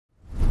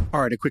All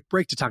right, a quick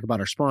break to talk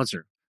about our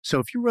sponsor. So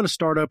if you run a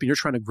startup and you're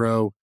trying to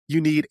grow, you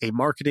need a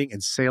marketing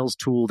and sales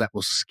tool that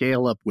will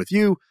scale up with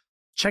you.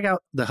 Check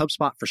out the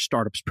HubSpot for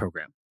Startups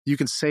program. You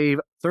can save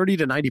 30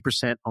 to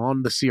 90%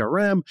 on the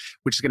CRM,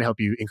 which is going to help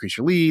you increase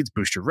your leads,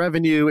 boost your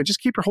revenue, and just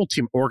keep your whole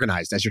team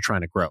organized as you're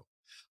trying to grow.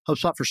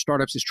 HubSpot for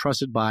Startups is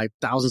trusted by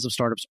thousands of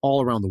startups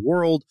all around the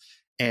world.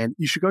 And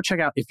you should go check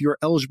out if you're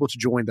eligible to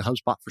join the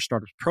HubSpot for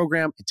Startups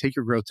program and take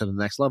your growth to the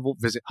next level.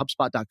 Visit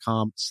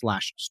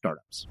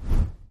HubSpot.com/startups.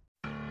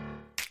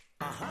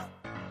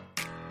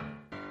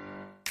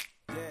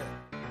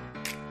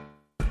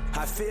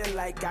 I feel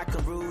like I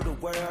could rule the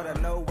world. I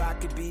know I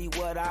could be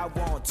what I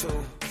want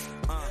to.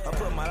 I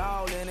put my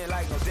all in it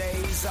like no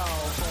days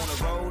off. On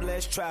the road,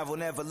 let's travel,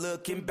 never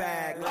looking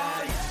back. All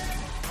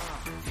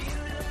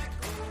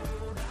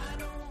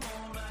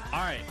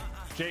right,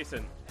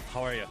 Jason,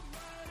 how are you?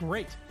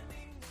 Great.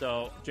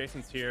 So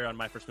Jason's here on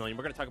My First Million.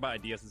 We're going to talk about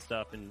ideas and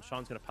stuff, and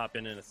Sean's going to pop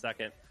in a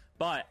second.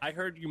 But I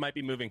heard you might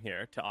be moving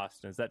here to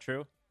Austin. Is that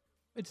true?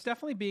 It's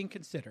definitely being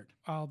considered.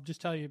 I'll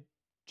just tell you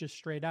just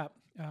straight up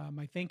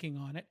my thinking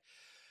on it.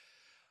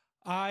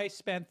 I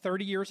spent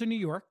 30 years in New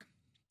York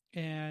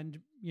and,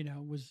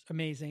 was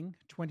amazing.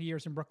 20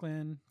 years in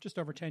Brooklyn, just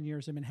over 10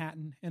 years in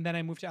Manhattan. And then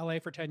I moved to LA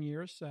for 10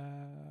 years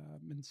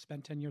and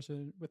spent 10 years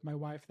with my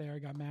wife there. I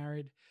got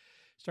married,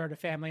 started a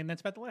family, and then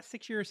spent the last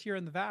 6 years here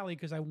in the Valley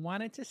because I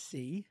wanted to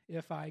see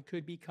if I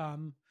could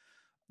become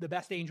the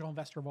best angel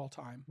investor of all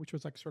time, which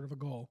was like sort of a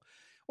goal,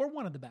 or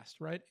one of the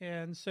best, right?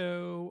 And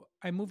so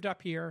I moved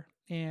up here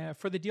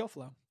for the deal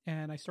flow,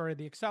 and I started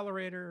the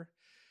accelerator,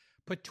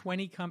 put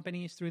 20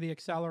 companies through the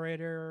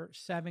accelerator,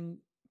 7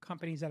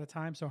 companies at a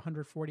time. So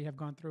 140 have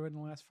gone through it in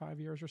the last 5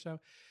 years or so.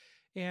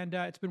 And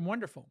it's been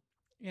wonderful.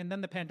 And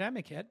then the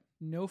pandemic hit.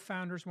 No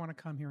founders want to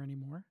come here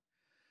anymore.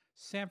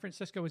 San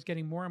Francisco was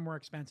getting more and more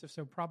expensive.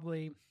 So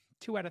probably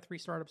 2 out of 3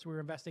 startups we were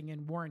investing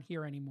in weren't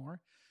here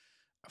anymore.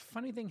 A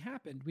funny thing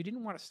happened. We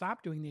didn't want to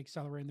stop doing the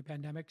accelerator in the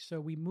pandemic.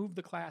 So we moved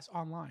the class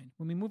online.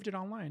 When we moved it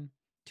online,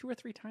 2 or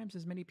 3 times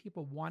as many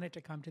people wanted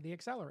to come to the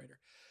accelerator.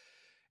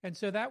 And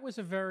so that was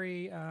a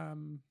very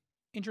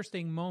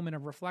interesting moment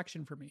of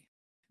reflection for me.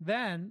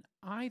 Then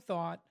I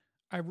thought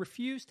I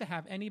refused to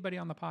have anybody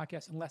on the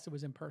podcast unless it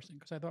was in person,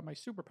 because I thought my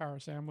superpower,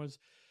 Sam, was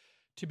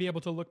to be able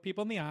to look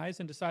people in the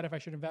eyes and decide if I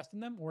should invest in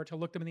them, or to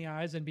look them in the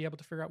eyes and be able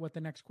to figure out what the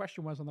next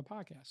question was on the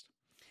podcast.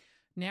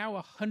 Now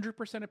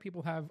 100% of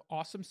people have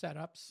awesome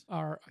setups,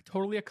 are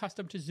totally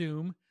accustomed to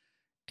Zoom,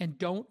 and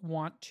don't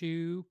want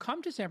to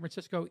come to San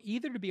Francisco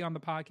either to be on the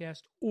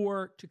podcast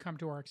or to come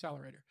to our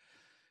accelerator.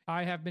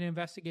 I have been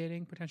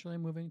investigating potentially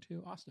moving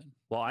to Austin.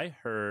 Well, I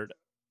heard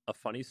a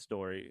funny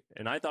story,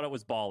 and I thought it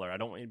was baller. I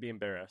don't want you to be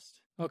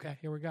embarrassed. Okay,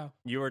 here we go.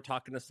 You were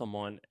talking to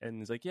someone, and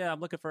he's like, yeah, I'm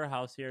looking for a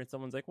house here. And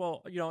someone's like,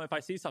 well, if I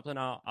see something,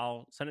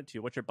 I'll send it to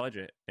you. What's your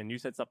budget? And you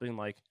said something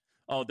like,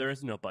 oh, there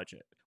is no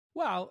budget.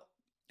 Well,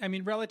 I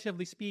mean,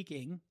 relatively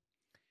speaking,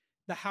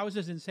 the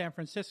houses in San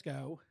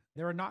Francisco,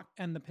 they're not,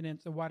 and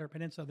the wider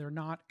peninsula, they're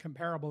not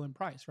comparable in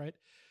price, right?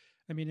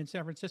 I mean, in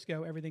San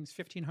Francisco, everything's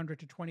 $1,500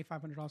 to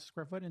 $2,500 a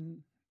square foot.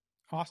 In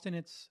Austin,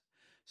 it's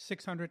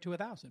 $600 to $1,000,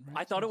 right?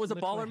 I thought it was a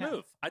baller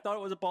move.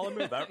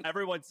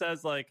 Everyone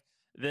says like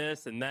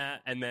this and that.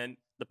 And then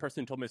the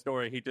person who told me a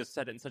story, he just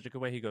said it in such a good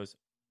way. He goes,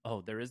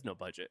 oh, there is no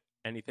budget.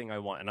 Anything I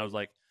want. And I was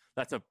like,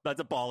 that's a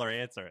baller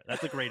answer.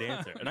 That's a great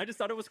answer. And I just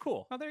thought it was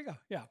cool. Oh, there you go.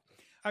 Yeah.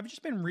 I've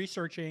just been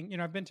researching,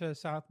 I've been to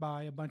South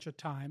by a bunch of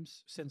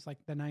times since like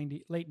the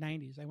late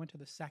 90s. I went to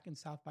the second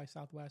South by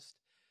Southwest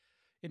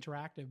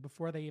Interactive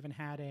before they even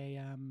had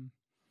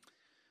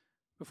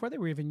before they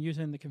were even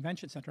using the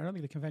convention center. I don't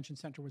think the convention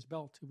center was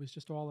built. It was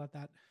just all at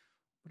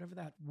whatever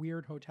that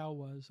weird hotel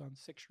was on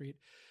 6th Street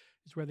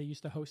is where they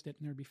used to host it.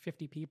 And there'd be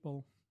 50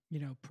 people,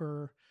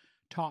 per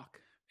talk.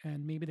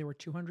 And maybe there were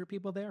 200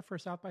 people there for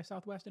South by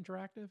Southwest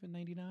Interactive in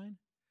 99,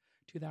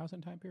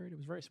 2000 time period. It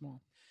was very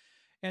small.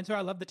 And so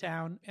I love the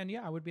town. And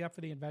yeah, I would be up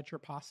for the adventure,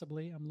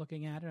 possibly. I'm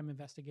looking at it. I'm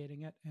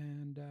investigating it.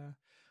 And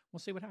we'll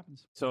see what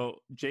happens.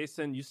 So,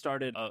 Jason, you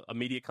started a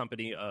media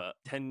company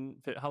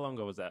how long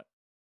ago was that?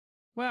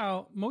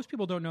 Well, most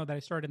people don't know that I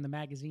started in the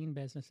magazine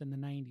business in the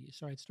 90s.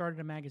 So I started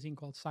a magazine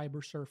called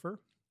Cyber Surfer,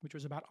 which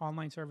was about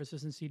online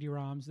services and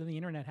CD-ROMs. Then the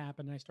internet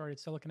happened, and I started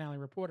Silicon Alley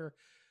Reporter,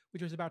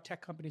 which was about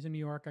tech companies in New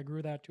York. I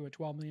grew that to a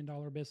 $12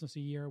 million business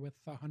a year with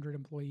 100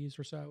 employees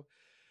or so.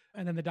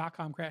 And then the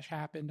dot-com crash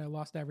happened. I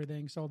lost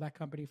everything, sold that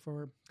company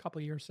for a couple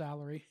of years'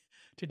 salary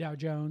to Dow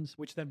Jones,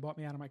 which then bought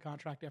me out of my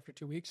contract after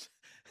 2 weeks,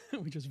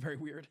 which is very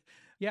weird.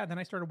 Yeah, then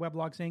I started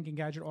Weblogs Inc. and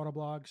Gadget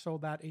Autoblog,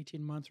 sold that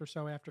 18 months or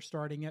so after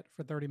starting it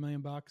for $30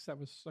 million. That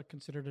was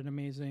considered an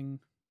amazing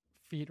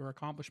feat or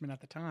accomplishment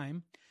at the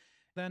time.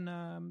 Then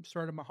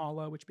started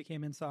Mahalo, which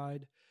became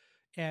Inside,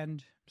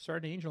 and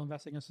started angel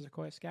investing as a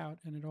Sequoia Scout,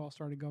 and it all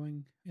started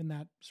going in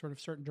that sort of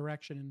certain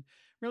direction. And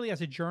really,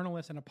 as a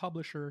journalist and a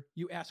publisher,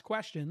 you ask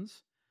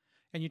questions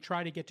and you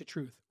try to get to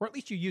truth, or at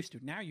least you used to.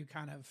 Now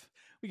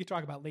we could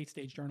talk about late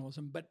stage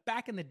journalism, but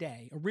back in the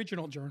day,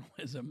 original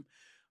journalism,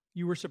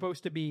 you were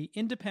supposed to be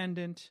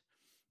independent,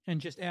 and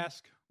just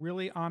ask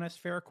really honest,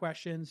 fair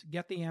questions,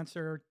 get the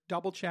answer,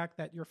 double check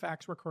that your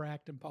facts were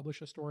correct, and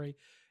publish a story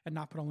and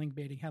not put a link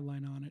baiting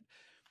headline on it.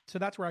 So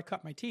that's where I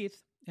cut my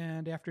teeth.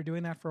 And after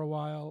doing that for a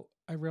while,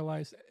 I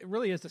realized it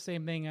really is the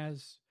same thing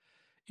as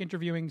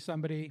interviewing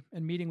somebody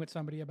and meeting with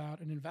somebody about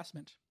an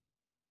investment.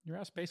 You're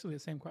asked basically the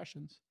same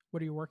questions.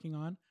 What are you working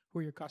on? Who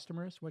are your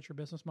customers? What's your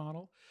business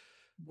model?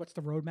 What's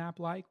the roadmap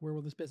like? Where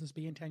will this business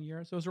be in 10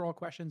 years? Those are all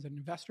questions an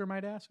investor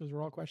might ask. Those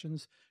are all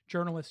questions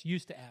journalists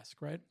used to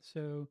ask, right?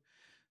 So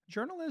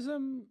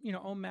journalism,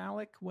 Ohm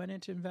Malik went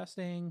into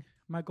investing.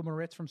 Michael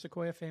Moritz from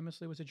Sequoia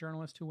famously was a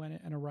journalist who went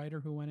and a writer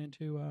who went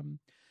into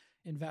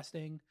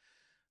investing.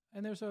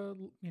 And there's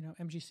MG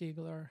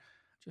Siegler,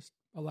 just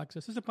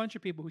Alexis. There's a bunch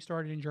of people who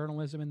started in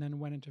journalism and then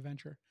went into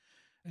venture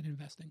and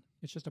investing.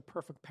 It's just a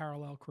perfect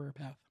parallel career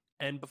path.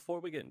 And before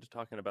we get into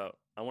talking about,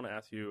 I want to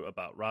ask you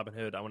about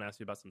Robinhood. I want to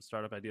ask you about some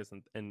startup ideas.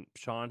 And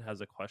Sean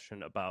has a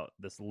question about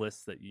this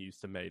list that you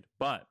used to make.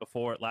 But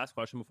last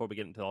question before we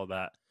get into all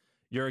that,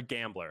 you're a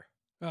gambler.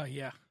 Oh,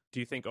 yeah. Do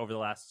you think over the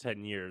last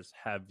 10 years,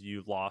 have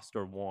you lost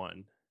or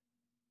won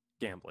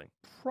gambling?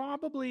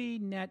 Probably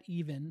net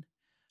even,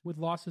 with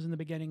losses in the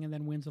beginning and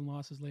then wins and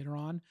losses later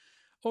on.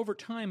 Over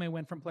time, I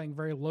went from playing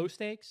very low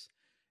stakes.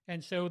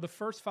 And so the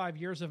first 5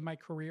 years of my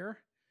career,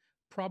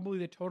 probably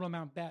the total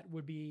amount bet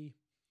would be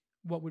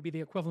what would be the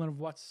equivalent of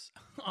what's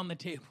on the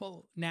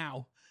table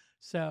now.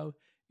 So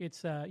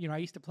it's, I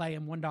used to play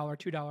in $1,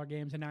 $2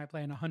 games, and now I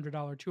play in $100,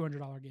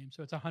 $200 games.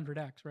 So it's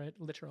 100x, right?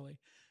 Literally,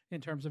 in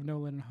terms of no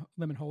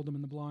limit hold'em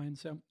in the blind.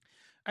 So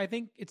I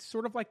think it's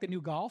sort of like the new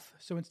golf.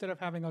 So instead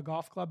of having a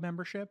golf club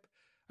membership,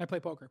 I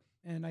play poker.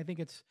 And I think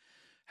it's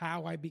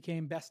how I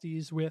became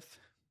besties with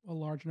a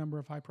large number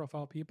of high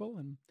profile people,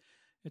 and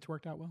it's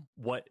worked out well.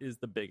 What is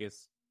the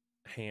biggest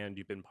hand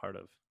you've been part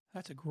of?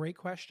 That's a great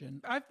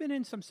question. I've been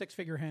in some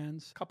six-figure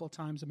hands a couple of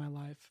times in my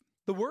life.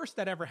 The worst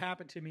that ever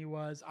happened to me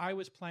was I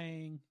was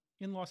playing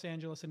in Los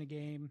Angeles in a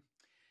game,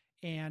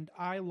 and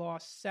I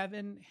lost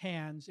 7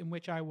 hands in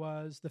which I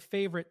was the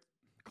favorite,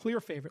 clear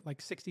favorite,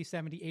 like 60,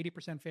 70,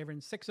 80% favorite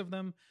in 6 of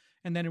them.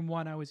 And then in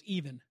one, I was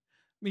even,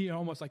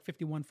 almost like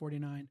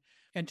 51-49.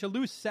 And to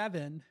lose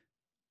 7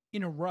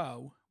 in a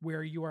row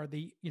where you are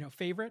the,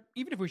 favorite,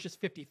 even if it was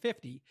just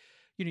 50-50,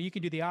 you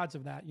can do the odds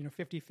of that,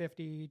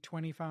 50-50,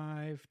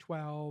 25,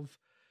 12,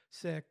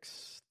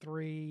 6,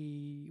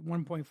 3,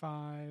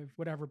 1.5,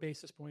 whatever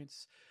basis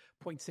points,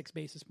 0.6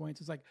 basis points.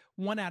 It's like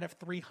 1 out of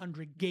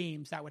 300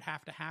 games that would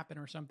have to happen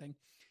or something.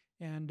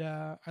 And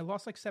I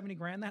lost like 70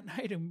 grand that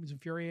night, and it was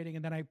infuriating.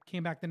 And then I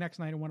came back the next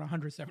night and won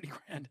 170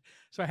 grand.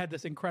 So I had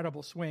this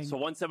incredible swing. So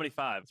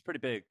 175, it's pretty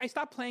big. I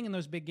stopped playing in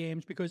those big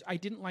games because I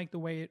didn't like the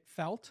way it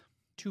felt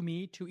to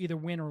me to either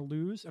win or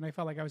lose. And I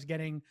felt like I was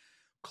getting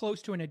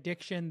close to an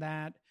addiction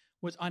that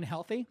was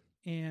unhealthy.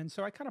 And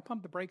so I kind of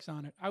pumped the brakes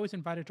on it. I was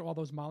invited to all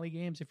those Molly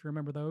games, if you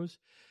remember those.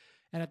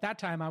 And at that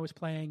time I was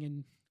playing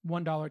in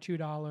 $1, $2,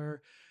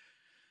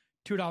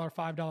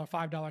 $5,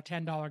 $5,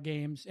 $10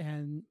 games.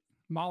 And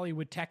Molly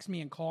would text me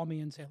and call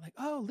me and say like,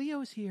 oh,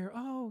 Leo's here.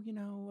 Oh,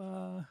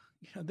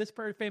 this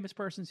famous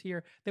person's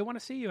here. They want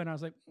to see you. And I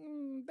was like,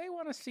 they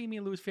want to see me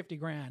lose 50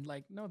 grand.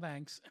 Like, no,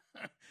 thanks.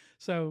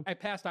 So I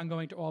passed on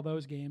going to all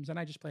those games, and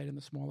I just played in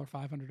the smaller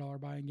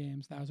 $500 buying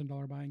games,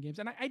 $1,000 buying games.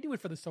 And I do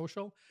it for the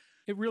social.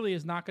 It really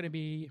is not going to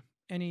be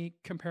any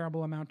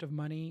comparable amount of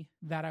money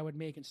that I would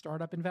make in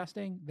startup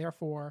investing.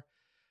 Therefore,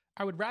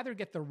 I would rather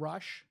get the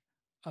rush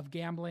of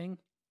gambling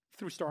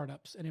through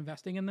startups and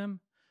investing in them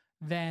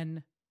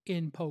than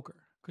in poker,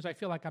 because I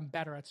feel like I'm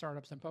better at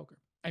startups than poker.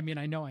 I mean,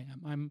 I know I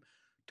am. I'm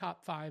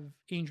top 5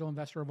 angel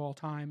investor of all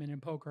time. And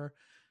in poker,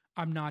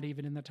 I'm not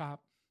even in the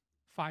top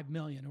 5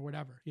 million or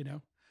whatever,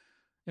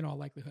 in all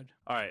likelihood.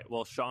 All right.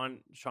 Well, Sean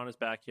is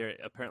back here.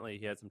 Apparently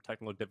he had some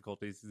technical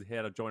difficulties. He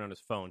had to join on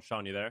his phone.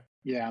 Sean, you there?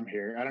 Yeah, I'm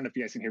here. I don't know if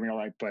you guys can hear me all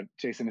right, but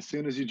Jason, as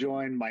soon as you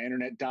joined, my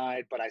internet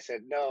died, but I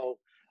said, no,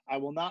 I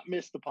will not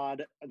miss the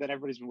pod that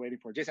everybody's been waiting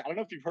for. Jason, I don't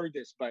know if you've heard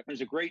this, but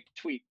there's a great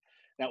tweet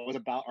that was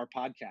about our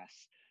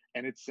podcasts.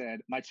 And it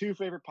said, my 2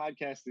 favorite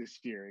podcasts this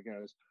year. It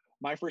goes,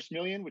 My First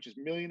Million, which is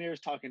millionaires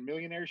talking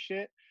millionaire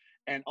shit,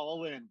 and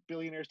All In,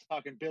 billionaires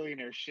talking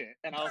billionaire shit.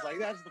 And I was like,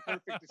 that's the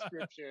perfect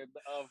description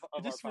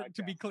of Just our podcast.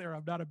 To be clear,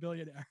 I'm not a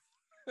billionaire.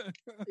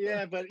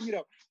 Yeah, but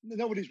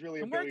nobody's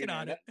really a billionaire. I'm working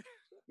on it.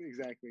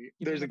 Exactly.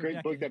 There's a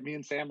great book that me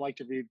and Sam like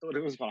to read.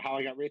 It was called How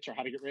I Got Rich or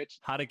How to Get Rich.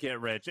 How to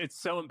Get Rich.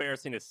 It's so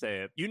embarrassing to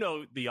say it. You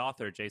know the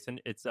author, Jason.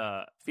 It's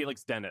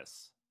Felix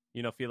Dennis.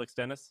 You know Felix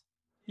Dennis?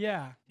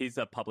 Yeah. He's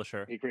a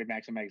publisher. He created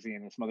Maxim Magazine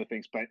and some other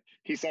things. But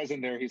he says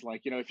in there, he's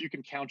like, if you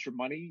can count your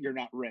money, you're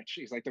not rich.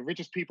 He's like, the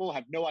richest people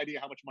have no idea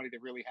how much money they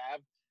really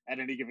have at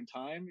any given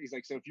time. He's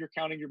like, so if you're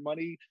counting your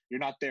money, you're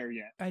not there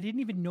yet. I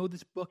didn't even know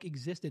this book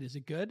existed. Is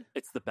it good?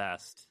 It's the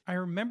best. I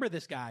remember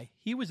this guy.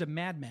 He was a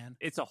madman.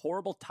 It's a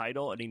horrible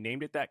title, and he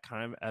named it that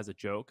kind of as a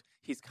joke.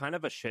 He's kind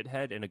of a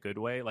shithead in a good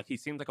way. Like, he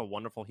seems like a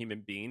wonderful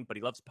human being, but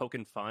he loves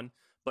poking fun.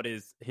 But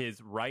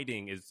his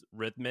writing is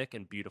rhythmic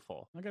and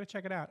beautiful. I got to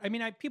check it out. I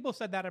mean, people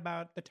said that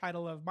about the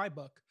title of my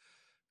book,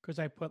 because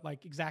I put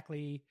like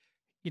exactly,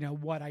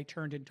 what I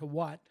turned into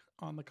what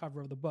on the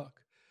cover of the book.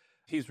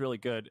 He's really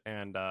good,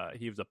 and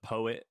he was a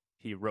poet.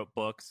 He wrote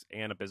books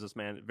and a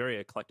businessman. Very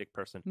eclectic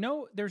person.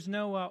 No, there's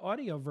no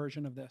audio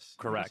version of this.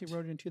 Correct. I guess he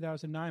wrote it in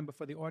 2009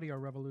 before the audio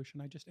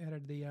revolution. I just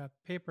added the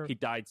paper. He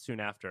died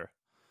soon after.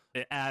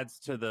 It adds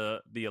to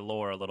the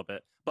allure a little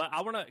bit. But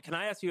can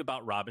I ask you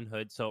about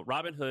Robinhood? So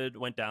Robinhood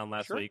went down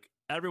last week.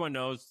 Everyone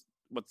knows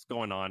what's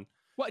going on.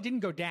 Well, it didn't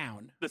go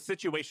down. The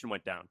situation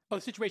went down. Oh,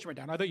 the situation went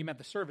down. I thought you meant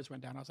the service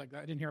went down. I was like,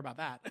 I didn't hear about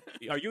that.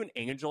 Are you an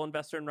angel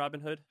investor in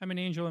Robinhood? I'm an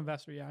angel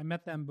investor, yeah. I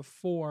met them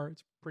before.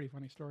 It's a pretty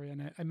funny story.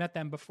 And I met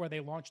them before they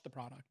launched the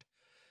product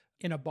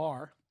in a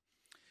bar.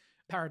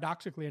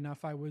 Paradoxically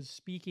enough, I was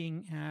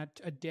speaking at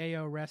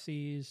Adeo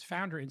Ressi's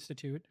Founder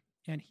Institute,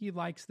 and he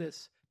likes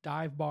this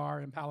dive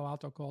bar in Palo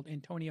Alto called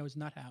Antonio's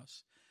Nut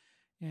House.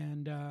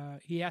 And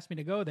he asked me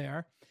to go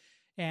there.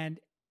 And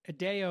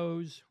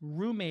Adeo's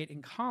roommate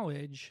in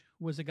college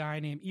was a guy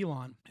named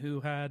Elon, who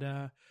had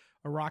a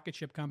rocket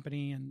ship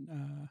company and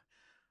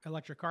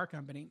electric car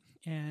company.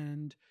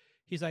 And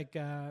he's like,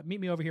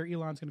 meet me over here.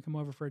 Elon's going to come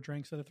over for a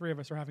drink. So the three of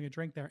us are having a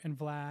drink there. And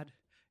Vlad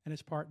and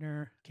his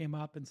partner came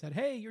up and said,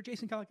 hey, you're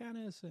Jason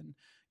Calacanis and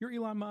you're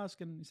Elon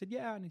Musk. And he said,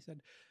 yeah. And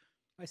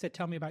I said,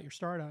 tell me about your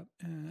startup.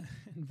 And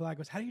Vlad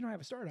goes, how do you know I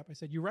have a startup? I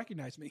said, you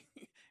recognize me.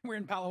 We're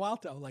in Palo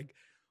Alto. Like,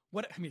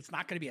 what? I mean, it's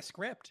not going to be a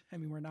script. I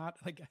mean, we're not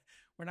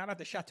at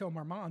the Chateau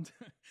Marmont.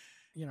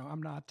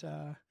 I'm not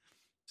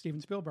Steven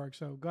Spielberg.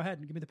 So go ahead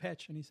and give me the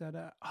pitch. And he said,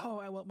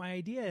 well, my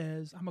idea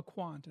is I'm a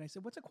quant. And I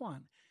said, what's a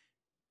quant?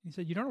 And he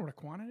said, you don't know what a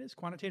quant is?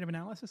 Quantitative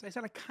analysis? I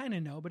said, I kind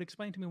of know, but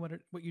explain to me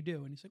what you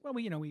do. And he's like, well,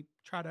 we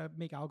try to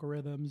make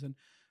algorithms. And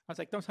I was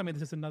like, don't tell me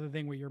this is another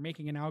thing where you're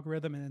making an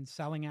algorithm and then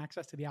selling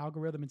access to the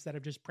algorithm instead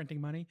of just printing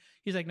money.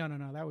 He's like, no,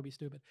 that would be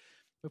stupid.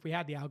 If we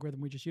had the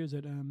algorithm, we just use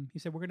it. He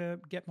said, we're going to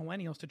get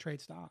millennials to trade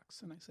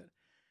stocks. And I said,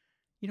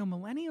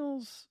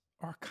 millennials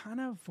are kind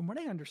of, from what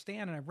I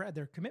understand and I've read,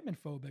 they're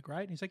commitment phobic, right?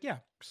 And he's like, yeah.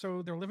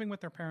 So they're living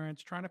with their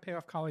parents, trying to pay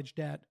off college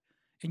debt,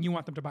 and you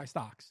want them to buy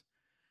stocks.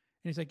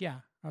 And he's like, yeah.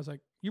 I was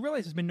like, you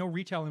realize there's been no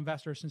retail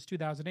investor since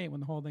 2008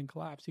 when the whole thing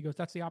collapsed. He goes,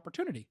 that's the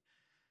opportunity.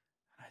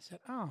 And I said,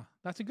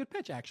 that's a good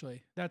pitch,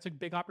 actually. That's a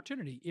big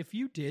opportunity. If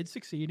you did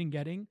succeed in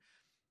getting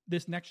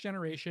this next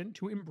generation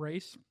to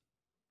embrace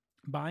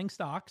buying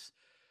stocks,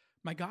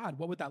 my God,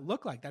 what would that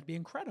look like? That'd be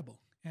incredible.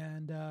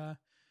 And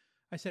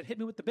I said, hit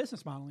me with the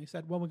business model. And he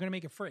said, well, we're going to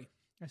make it free.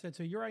 I said,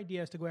 so your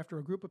idea is to go after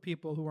a group of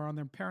people who are on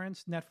their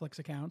parents' Netflix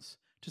accounts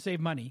to save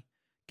money,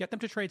 get them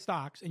to trade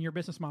stocks, and your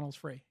business model is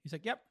free. He's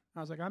like, yep. I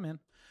was like, I'm in.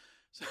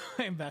 So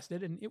I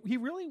invested. And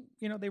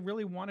they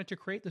really wanted to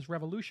create this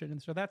revolution.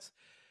 And so that's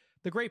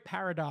the great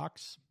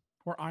paradox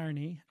or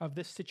irony of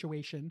this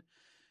situation,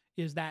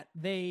 is that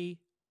they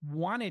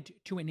wanted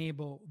to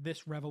enable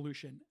this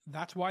revolution.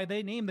 That's why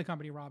they named the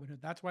company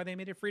Robinhood. That's why they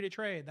made it free to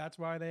trade. That's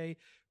why they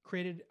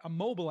created a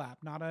mobile app,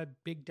 not a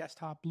big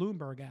desktop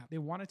Bloomberg app. They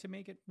wanted to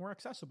make it more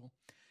accessible.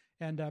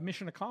 And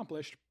mission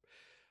accomplished.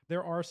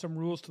 There are some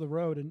rules to the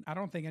road, and I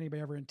don't think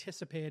anybody ever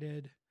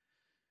anticipated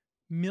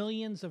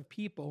millions of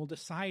people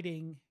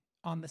deciding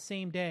on the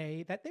same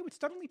day that they would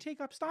suddenly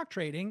take up stock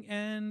trading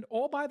and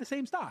all buy the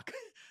same stock.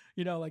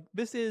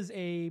 This is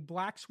a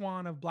black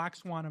swan of black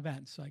swan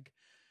events. Like,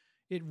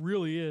 it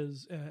really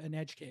is an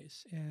edge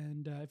case.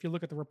 And if you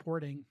look at the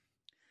reporting,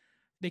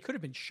 they could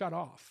have been shut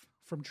off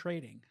from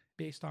trading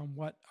based on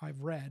what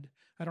I've read.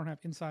 I don't have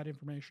inside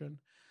information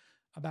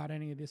about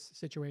any of this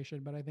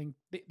situation, but I think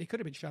they could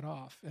have been shut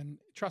off. And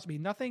trust me,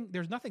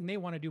 there's nothing they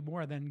want to do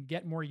more than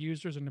get more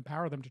users and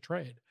empower them to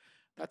trade.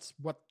 That's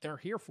what they're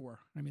here for.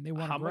 I mean, they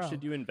want to grow. How much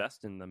did you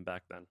invest in them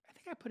back then? I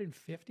think I put in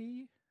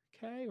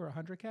 $50K or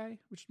 $100K,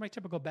 which is my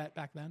typical bet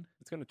back then.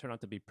 It's going to turn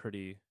out to be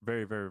pretty,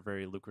 very, very,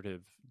 very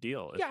lucrative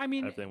deal. Yeah, I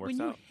mean, when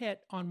you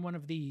hit on one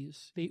of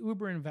these, the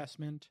Uber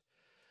investment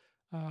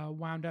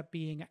wound up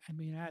being,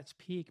 at its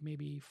peak,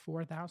 maybe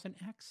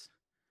 4,000x,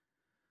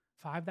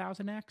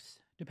 5,000x,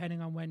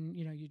 depending on when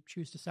you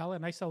choose to sell it.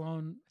 And I still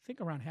own, I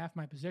think, around half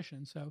my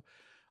position. So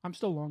I'm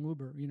still long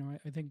Uber.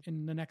 I think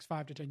in the next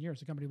 5 to 10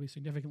 years, the company will be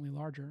significantly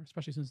larger,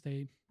 especially since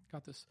they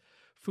got this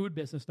food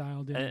business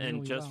dialed in. And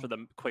really just for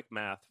the quick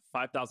math,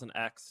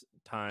 5,000x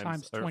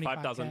times or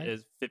 5,000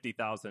 is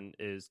 50,000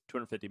 is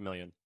 250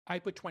 million. I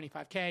put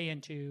 25K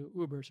into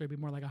Uber, so it'd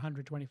be more like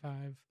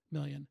 125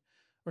 million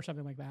or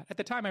something like that. At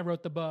the time I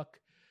wrote the book,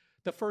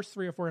 the first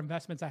 3 or 4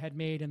 investments I had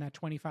made in that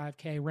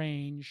 25K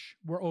range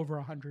were over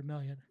 100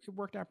 million. It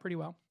worked out pretty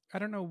well. I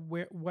don't know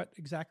what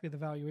exactly the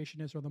valuation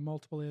is or the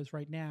multiple is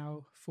right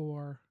now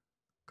for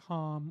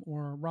Calm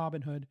or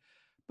Robinhood.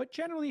 But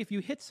generally, if you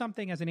hit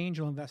something as an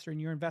angel investor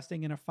and you're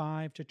investing in a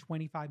 $5 to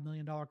 $25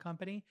 million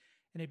company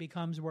and it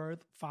becomes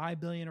worth $5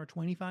 billion or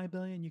 $25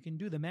 billion, you can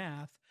do the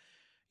math.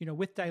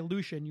 With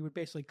dilution, you would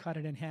basically cut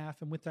it in half.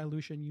 And with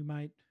dilution, you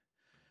might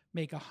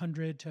make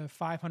 100 to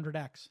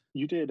 500x.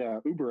 You did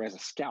Uber as a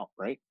scout,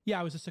 right? Yeah,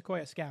 I was a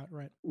Sequoia scout,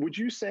 right? Would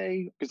you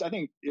say, because I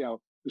think,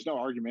 there's no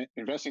argument,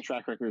 investing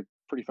track record,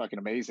 pretty fucking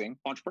amazing.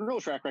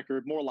 Entrepreneurial track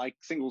record, more like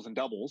singles and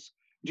doubles.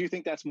 Do you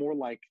think that's more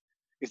like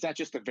Is that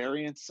just the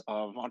variance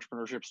of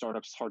entrepreneurship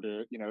startups hard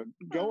to,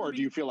 go, or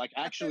do you feel like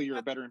actually you're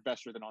a better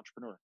investor than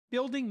entrepreneur?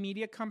 Building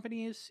media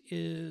companies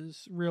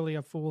is really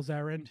a fool's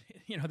errand.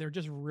 They're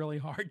just really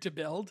hard to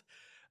build.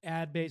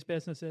 Ad-based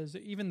businesses,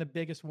 even the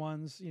biggest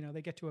ones,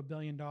 they get to $1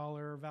 billion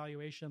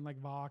valuation like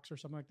Vox or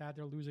something like that.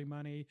 They're losing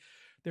money.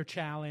 They're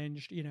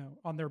challenged,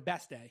 on their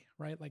best day,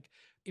 right? Like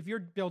if you're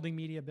building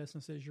media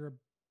businesses,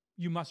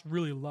 you must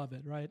really love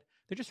it, right?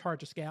 They're just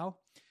hard to scale.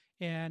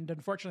 And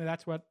unfortunately,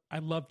 that's what I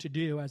love to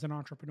do as an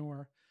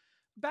entrepreneur.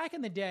 Back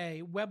in the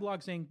day,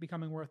 Weblogs Inc.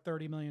 becoming worth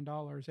 $30 million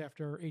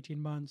after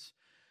 18 months,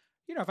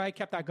 if I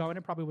kept that going,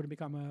 it probably would have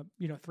become a,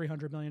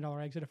 $300 million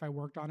exit if I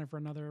worked on it for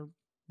another,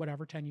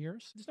 10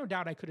 years. There's no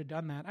doubt I could have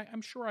done that.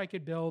 I'm sure I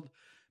could build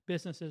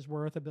businesses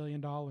worth $1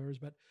 billion,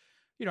 but,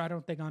 I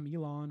don't think I'm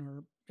Elon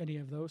or any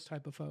of those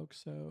type of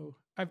folks. So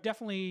I've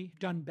definitely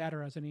done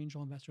better as an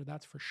angel investor,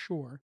 that's for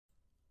sure.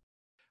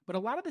 But a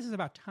lot of this is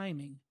about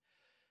timing.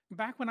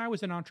 Back when I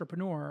was an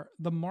entrepreneur,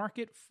 the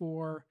market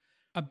for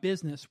a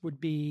business would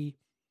be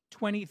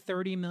 20,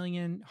 30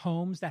 million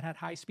homes that had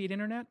high-speed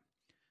internet.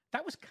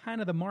 That was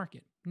kind of the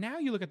market. Now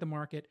you look at the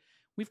market,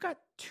 we've got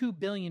 2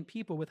 billion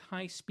people with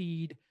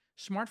high-speed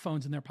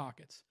smartphones in their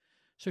pockets.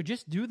 So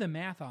just do the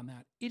math on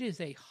that. It is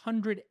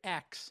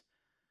 100x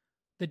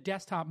the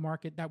desktop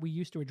market that we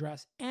used to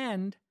address,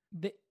 and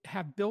they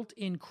have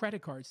built-in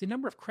credit cards. The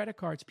number of credit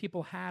cards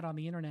people had on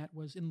the internet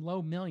was in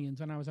low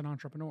millions when I was an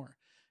entrepreneur.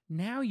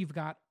 Now you've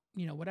got,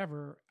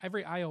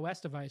 every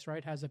iOS device,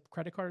 right, has a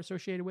credit card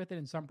associated with it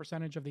and some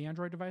percentage of the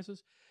Android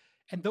devices.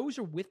 And those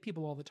are with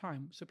people all the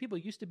time. So people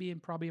used to be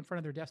probably in front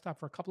of their desktop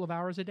for a couple of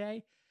hours a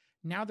day.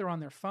 Now they're on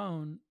their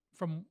phone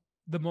from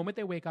the moment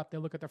they wake up, they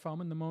look at their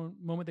phone, and the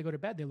moment they go to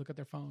bed, they look at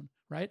their phone,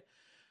 right?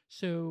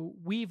 So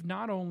we've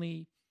not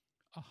only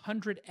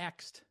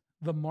 100x'd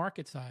the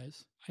market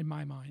size, in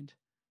my mind,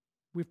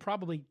 we've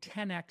probably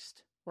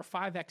 10x'd or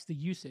 5x the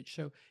usage.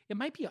 So it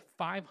might be a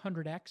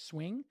 500x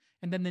swing.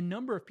 And then the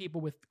number of people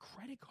with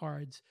credit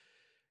cards,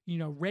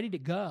 ready to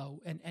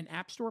go and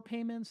app store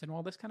payments and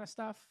all this kind of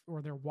stuff,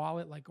 or their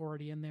wallet like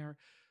already in their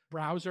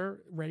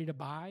browser ready to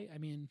buy. I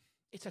mean,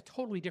 it's a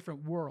totally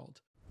different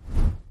world.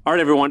 All right,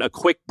 everyone, a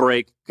quick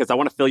break because I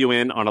want to fill you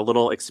in on a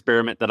little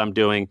experiment that I'm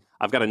doing.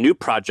 I've got a new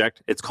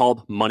project. It's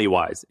called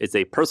MoneyWise. It's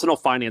a personal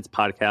finance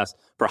podcast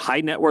for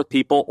high net worth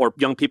people or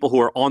young people who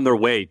are on their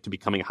way to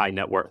becoming high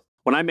net worth.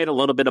 When I made a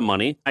little bit of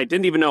money, I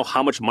didn't even know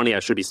how much money I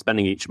should be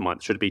spending each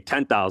month. Should it be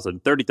 $10,000,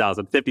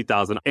 $30,000,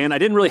 $50,000? And I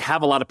didn't really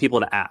have a lot of people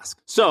to ask.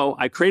 So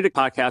I created a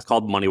podcast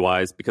called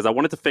MoneyWise because I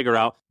wanted to figure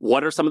out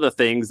what are some of the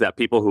things that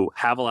people who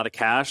have a lot of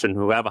cash and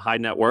who have a high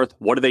net worth,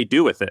 what do they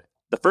do with it?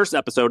 The first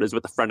episode is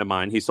with a friend of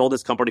mine. He sold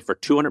his company for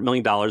 $200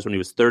 million when he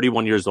was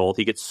 31 years old.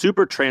 He gets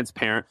super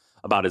transparent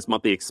about his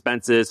monthly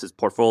expenses, his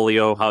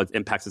portfolio, how it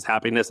impacts his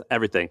happiness,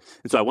 everything.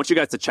 And so I want you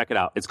guys to check it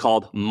out. It's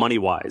called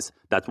MoneyWise.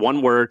 That's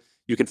one word.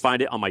 You can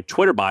find it on my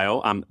Twitter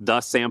bio. I'm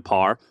the Sam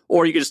Parr,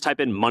 or you can just type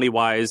in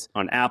MoneyWise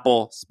on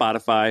Apple,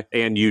 Spotify,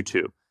 and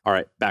YouTube. All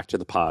right, back to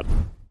the pod.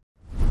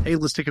 Hey,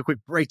 let's take a quick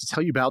break to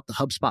tell you about the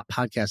HubSpot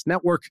Podcast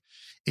Network.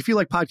 If you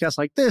like podcasts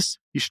like this,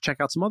 you should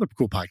check out some other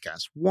cool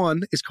podcasts.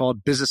 One is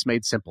called Business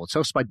Made Simple. It's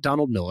hosted by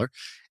Donald Miller,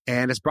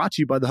 and it's brought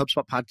to you by the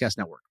HubSpot Podcast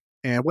Network.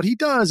 And what he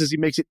does is he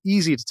makes it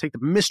easy to take the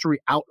mystery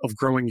out of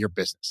growing your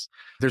business.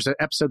 There's an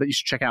episode that you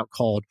should check out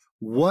called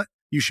What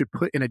You Should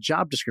Put in a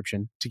Job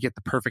Description to Get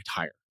the Perfect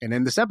Hire. And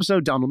in this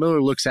episode, Donald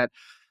Miller looks at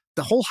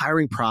the whole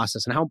hiring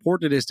process and how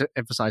important it is to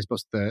emphasize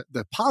both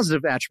the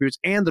positive attributes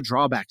and the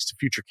drawbacks to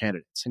future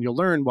candidates. And you'll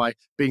learn why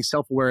being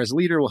self-aware as a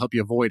leader will help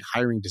you avoid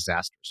hiring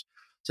disasters.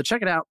 So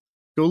check it out.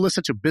 Go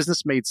listen to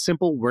Business Made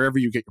Simple wherever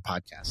you get your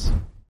podcasts.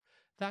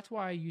 That's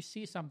why you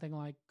see something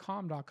like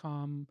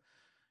Calm.com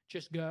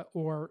just go,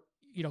 or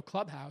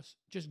Clubhouse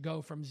just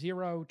go from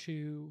 0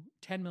 to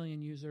 10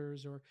 million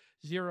users or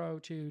 0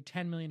 to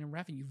 10 million in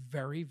revenue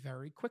very,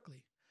 very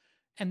quickly.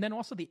 And then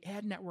also the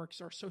ad networks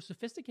are so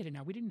sophisticated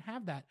now. We didn't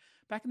have that.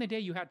 Back in the day,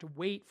 you had to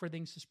wait for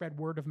things to spread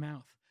word of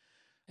mouth.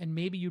 And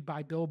maybe you'd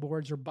buy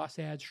billboards or bus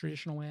ads,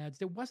 traditional ads.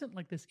 There wasn't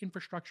like this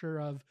infrastructure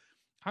of,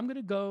 I'm going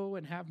to go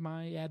and have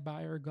my ad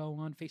buyer go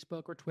on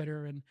Facebook or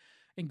Twitter and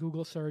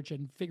Google search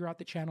and figure out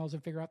the channels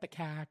and figure out the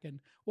CAC and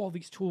all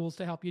these tools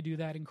to help you do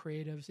that in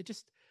creatives.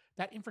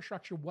 That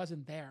infrastructure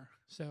wasn't there.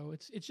 So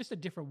it's just a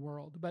different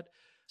world. But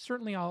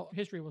certainly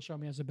history will show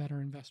me as a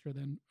better investor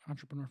than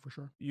entrepreneur for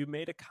sure. You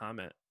made a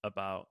comment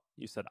about,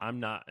 you said, I'm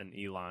not an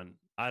Elon.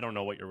 I don't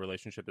know what your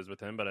relationship is with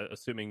him, but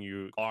assuming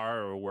you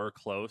are or were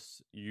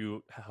close,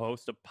 you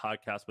host a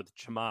podcast with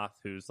Chamath,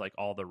 who's like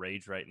all the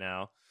rage right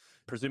now.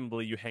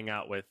 Presumably you hang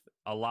out with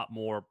a lot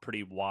more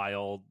pretty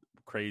wild,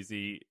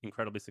 crazy,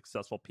 incredibly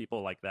successful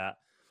people like that.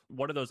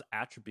 What are those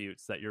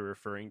attributes that you're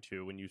referring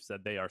to when you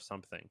said they are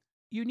something?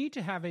 You need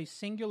to have a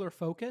singular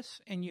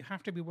focus, and you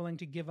have to be willing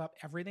to give up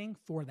everything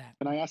for that.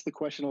 And I asked the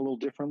question a little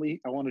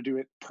differently. I want to do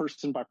it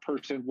person by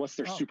person. What's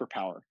their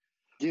superpower?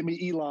 Give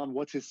me Elon.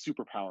 What's his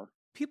superpower?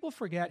 People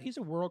forget he's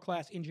a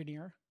world-class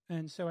engineer.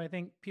 And so I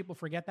think people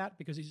forget that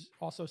because he's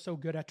also so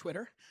good at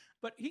Twitter.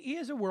 But he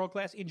is a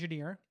world-class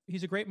engineer.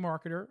 He's a great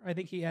marketer. I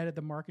think he added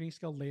the marketing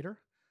skill later.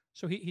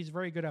 So he's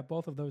very good at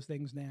both of those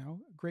things now.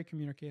 Great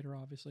communicator,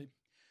 obviously.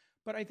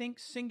 But I think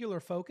singular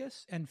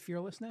focus and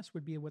fearlessness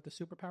would be what the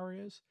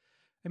superpower is.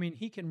 I mean,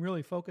 he can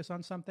really focus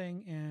on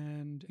something,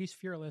 and he's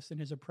fearless in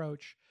his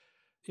approach.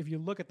 If you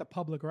look at the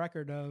public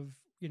record of,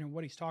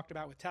 what he's talked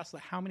about with Tesla,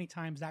 how many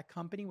times that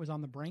company was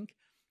on the brink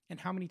and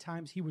how many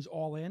times he was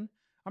all in.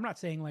 I'm not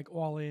saying like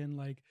all in,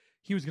 like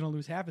he was going to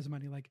lose half his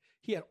money. Like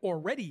he had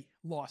already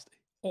lost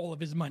all of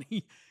his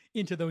money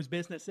into those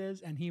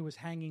businesses, and he was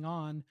hanging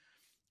on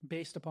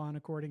based upon,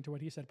 according to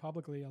what he said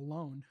publicly, a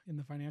loan in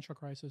the financial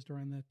crisis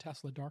during the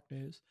Tesla dark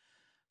days.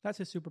 That's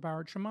his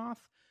superpower. Chamath,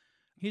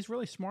 he's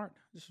really smart.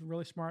 Just a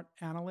really smart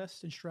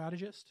analyst and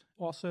strategist,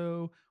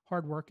 also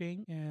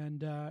hardworking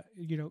and,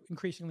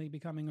 increasingly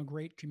becoming a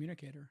great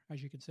communicator,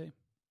 as you can see.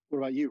 What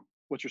about you?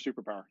 What's your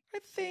superpower? I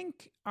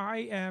think I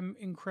am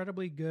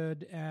incredibly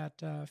good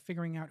at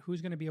figuring out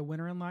who's going to be a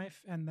winner in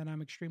life. And then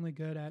I'm extremely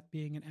good at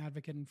being an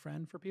advocate and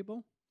friend for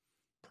people.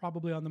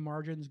 Probably on the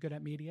margins, good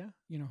at media,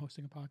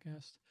 hosting a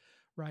podcast,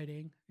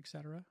 writing,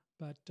 etc.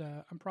 But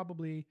I'm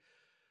probably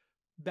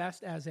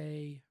best as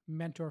a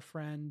mentor,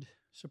 friend,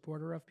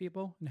 supporter of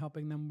people and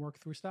helping them work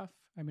through stuff.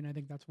 I mean, I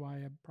think that's why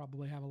I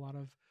probably have a lot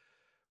of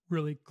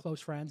really close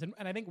friends. And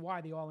I think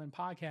why the All In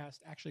podcast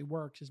actually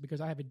works is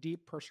because I have a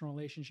deep personal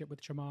relationship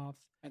with Chamath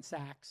and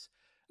Sachs,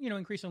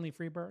 increasingly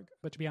Freeberg.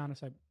 But to be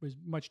honest, I was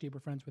much deeper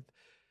friends with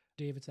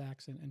David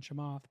Sachs and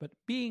Chamath. But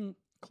being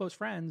close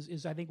friends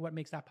is, I think, what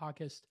makes that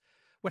podcast,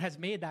 what has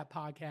made that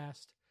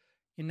podcast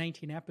in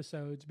 19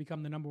 episodes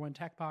become the number one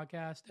tech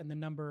podcast. And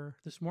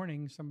this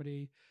morning,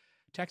 somebody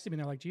texted me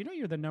and they're like, do you know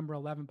you're the number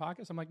 11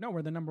 podcast? I'm like, no,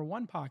 we're the number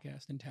one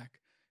podcast in tech.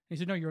 And he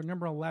said, no, you're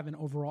number 11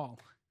 overall.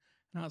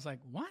 And I was like,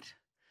 what?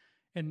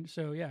 And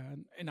so, yeah,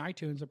 in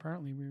iTunes,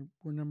 apparently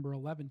we're number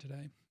 11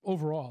 today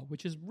overall,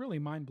 which is really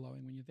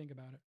mind-blowing when you think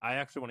about it. I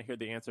actually want to hear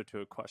the answer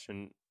to a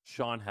question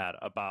Sean had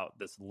about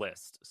this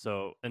list.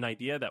 So an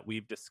idea that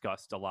we've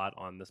discussed a lot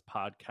on this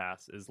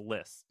podcast is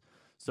lists.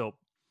 So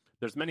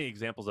there's many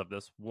examples of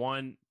this.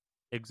 One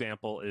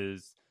example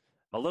is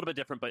a little bit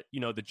different, but the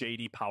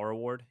JD Power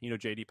Award,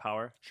 JD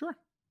Power? Sure.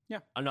 Yeah.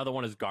 Another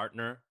one is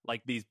Gartner.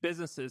 Like these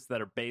businesses that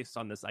are based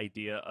on this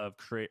idea of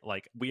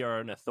we are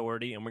an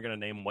authority and we're going to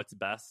name what's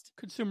best.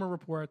 Consumer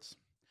Reports.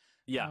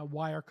 Yeah.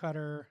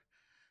 Wirecutter,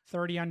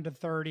 30 under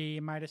 30,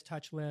 Midas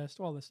Touch List,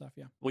 all this stuff.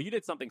 Yeah. Well, you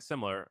did something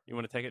similar. You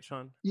want to take it,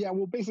 Sean? Yeah.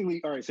 Well,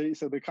 basically, all right.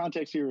 So the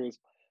context here is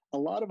a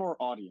lot of our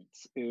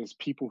audience is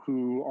people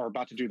who are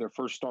about to do their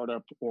first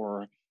startup,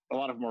 or a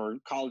lot of them are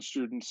college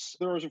students.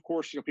 There is, of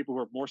course, people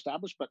who are more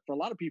established, but for a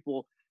lot of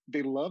people,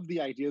 they love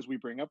the ideas we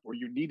bring up where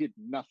you needed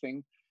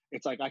nothing.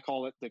 It's like I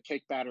call it the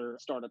cake batter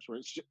startups, where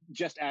it's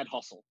just add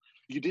hustle.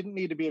 You didn't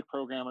need to be a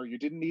programmer. You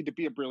didn't need to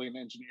be a brilliant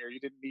engineer. You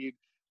didn't need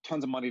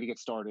tons of money to get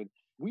started.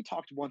 We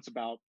talked once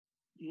about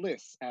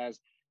lists as,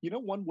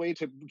 one way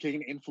to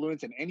gain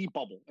influence in any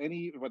bubble,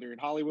 whether you're in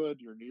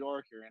Hollywood, you're in New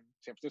York, you're in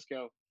San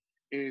Francisco,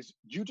 is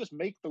you just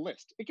make the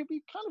list. It can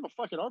be kind of a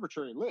fucking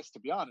arbitrary list, to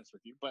be honest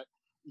with you, but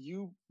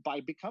you,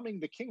 by becoming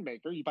the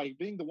kingmaker, by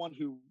being the one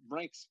who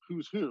ranks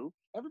who's who,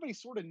 everybody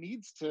sort of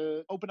needs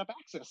to open up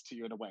access to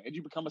you in a way, and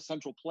you become a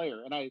central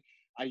player. And I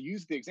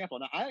used the example,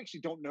 and I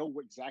actually don't know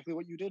exactly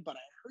what you did, but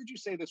I heard you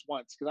say this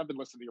once, because I've been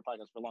listening to your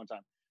podcast for a long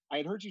time. I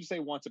had heard you say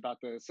once about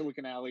the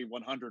Silicon Alley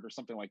 100 or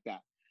something like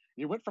that.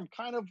 You went from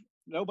kind of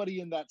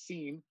nobody in that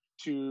scene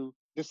to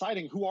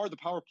deciding who are the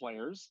power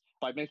players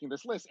by making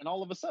this list, and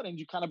all of a sudden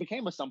you kind of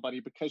became a somebody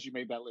because you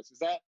made that list. Is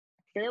that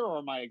fair, or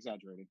am I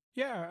exaggerating?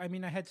 Yeah, I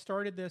mean, I had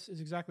started this is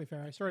exactly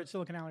fair. I started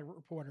Silicon Alley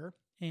Reporter,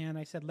 and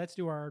I said, let's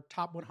do our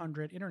top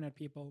 100 internet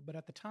people. But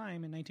at the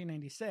time, in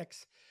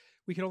 1996,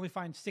 we could only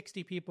find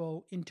 60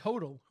 people in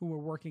total who were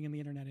working in the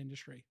internet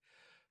industry.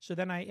 So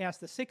then I asked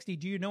the 60,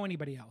 do you know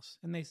anybody else?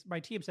 And my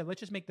team said, let's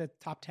just make the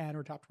top 10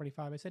 or top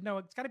 25. I said, no,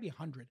 it's got to be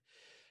 100.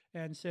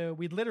 And so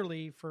we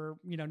literally, for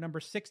number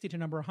 60 to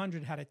number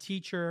 100, had a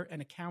teacher, an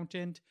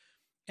accountant,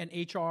 an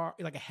HR,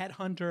 like a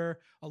headhunter,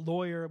 a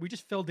lawyer. We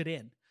just filled it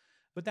in.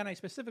 But then I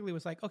specifically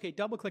was like, okay,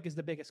 DoubleClick is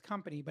the biggest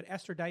company, but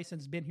Esther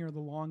Dyson's been here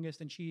the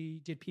longest, and she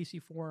did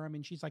PC Forum,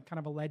 and she's like kind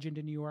of a legend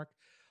in New York.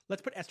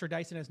 Let's put Esther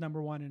Dyson as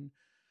number one and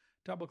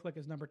DoubleClick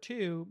as number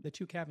two. The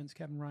two Kevins,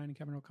 Kevin Ryan and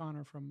Kevin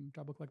O'Connor from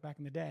DoubleClick back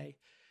in the day.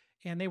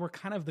 And they were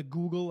kind of the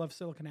Google of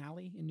Silicon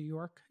Alley in New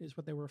York is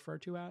what they were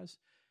referred to as.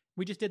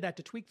 We just did that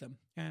to tweak them.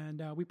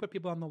 And we put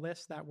people on the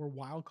list that were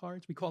wild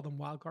cards. We called them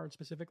wild cards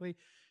specifically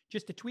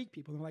just to tweak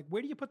people. And they're like,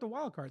 where do you put the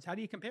wild cards? How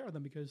do you compare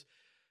them? Because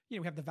we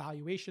have the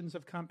valuations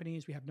of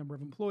companies, we have number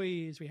of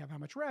employees, we have how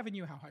much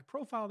revenue, how high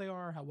profile they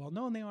are, how well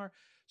known they are.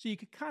 So you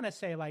could kind of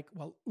say like,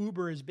 well,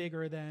 Uber is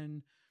bigger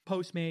than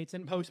Postmates,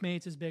 and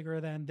Postmates is bigger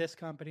than this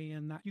company.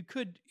 And that you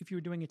could, if you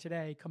were doing it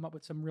today, come up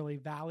with some really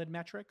valid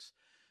metrics.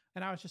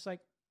 And I was just like,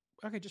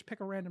 okay, just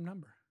pick a random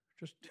number.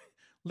 Just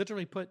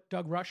literally put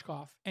Doug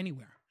Rushkoff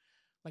anywhere.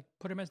 Like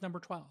put him as number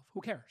 12.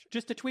 Who cares?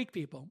 Just to tweak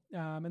people.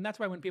 And that's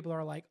why when people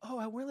are like, oh,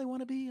 I really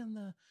want to be in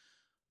the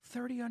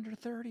 30 under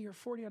 30 or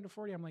 40 under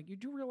 40. I'm like, you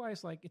do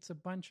realize like it's a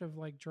bunch of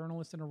like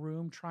journalists in a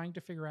room trying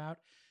to figure out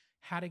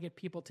how to get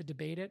people to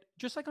debate it.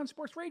 Just like on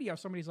sports radio,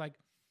 somebody's like,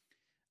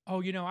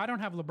 oh, I don't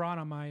have LeBron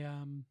on my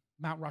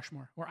Mount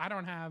Rushmore, or I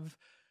don't have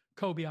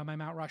Kobe on my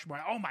Mount Rushmore.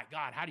 Oh my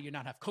God, how do you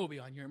not have Kobe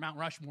on your Mount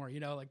Rushmore?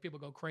 Like people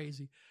go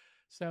crazy.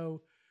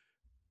 So,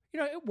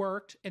 it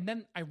worked. And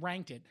then I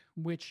ranked it,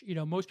 which,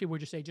 most people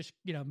would just say,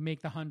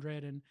 make the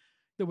 100. And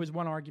there was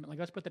one argument, like,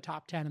 let's put the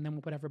top 10 and then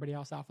we'll put everybody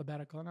else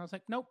alphabetical. And I was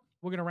like, nope,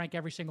 we're going to rank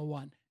every single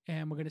one.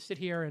 And we're going to sit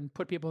here and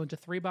put people into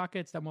 3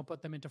 buckets. Then we'll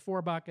put them into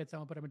 4 buckets. Then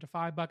we'll put them into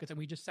 5 buckets. And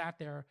we just sat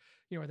there,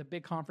 at the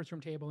big conference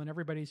room table and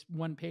everybody's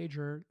one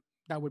pager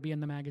that would be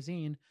in the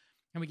magazine.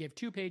 And we gave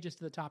 2 pages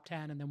to the top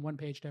 10 and then 1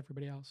 page to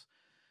everybody else.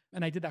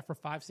 And I did that for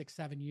 5, 6,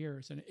 7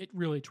 years. And it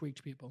really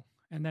tweaked people.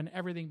 And then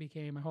everything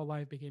my whole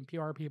life became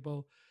PR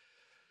people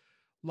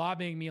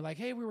lobbying me like,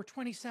 hey, we were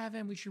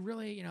 27. We should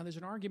really, there's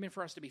an argument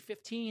for us to be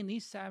 15.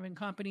 These 7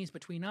 companies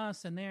between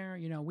us and there,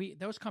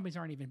 those companies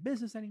aren't even in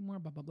business anymore,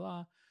 blah, blah,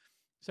 blah.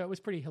 So it was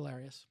pretty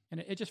hilarious. And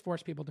it just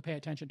forced people to pay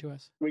attention to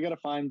us. We got to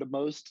find the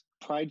most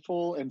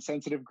prideful and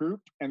sensitive group,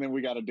 and then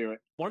we got to do it.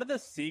 One of the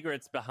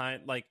secrets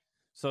behind,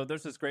 so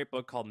there's this great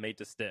book called Made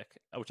to Stick,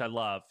 which I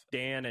love.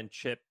 Dan and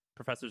Chip,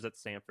 professors at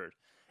Stanford.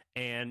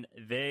 And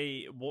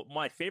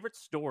my favorite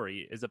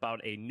story is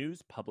about a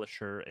news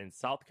publisher in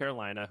South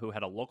Carolina who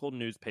had a local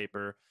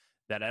newspaper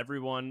that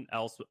everyone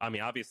else,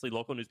 obviously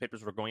local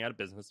newspapers were going out of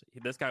business.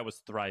 This guy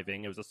was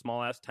thriving. It was a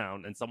small ass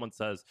town. And someone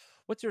says,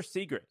 what's your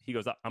secret? He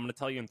goes, I'm going to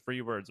tell you in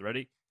 3 words.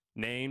 Ready?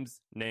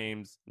 Names,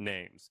 names,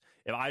 names.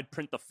 If I'd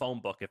print the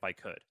phone book if I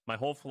could. My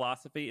whole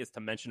philosophy is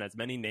to mention as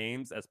many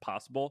names as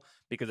possible,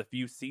 because if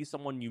you see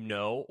someone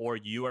or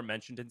you are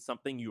mentioned in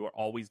something, you are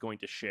always going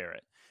to share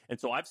it. And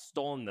so I've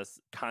stolen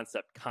this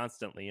concept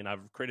constantly, and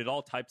I've created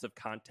all types of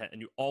content, and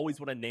you always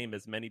want to name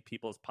as many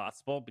people as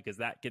possible because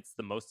that gets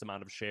the most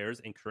amount of shares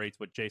and creates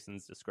what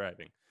Jason's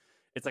describing.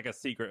 It's like a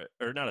secret,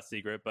 or not a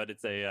secret, but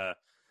it's a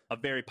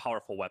very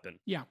powerful weapon.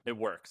 Yeah. It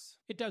works.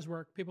 It does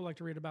work. People like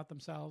to read about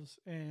themselves.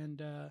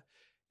 And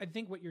I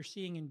think what you're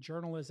seeing in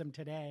journalism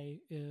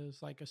today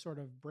is like a sort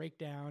of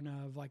breakdown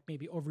of like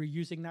maybe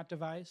overusing that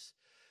device.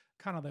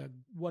 Kind of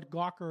what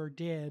Gawker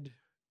did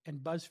and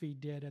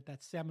BuzzFeed did at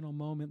that seminal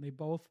moment. They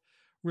both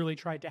really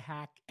tried to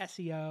hack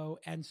SEO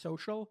and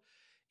social.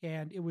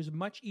 And it was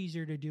much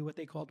easier to do what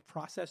they called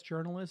process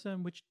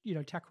journalism, which,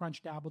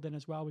 TechCrunch dabbled in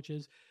as well, which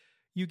is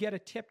you get a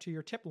tip to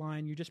your tip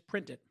line, you just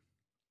print it.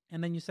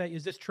 And then you say,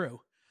 is this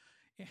true?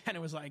 And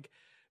it was like,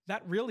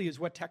 that really is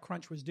what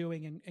TechCrunch was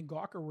doing and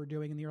Gawker were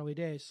doing in the early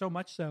days. So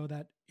much so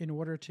that in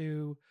order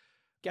to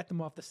get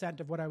them off the scent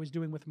of what I was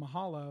doing with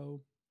Mahalo,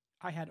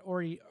 I had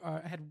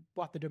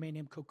bought the domain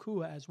name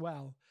Kokua as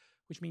well,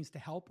 which means to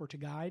help or to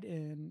guide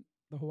in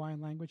the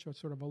Hawaiian language. So it's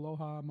sort of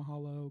aloha,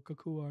 mahalo,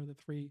 kokua are the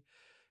 3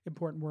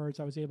 important words.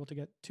 I was able to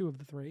get 2 of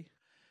the 3.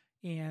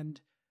 And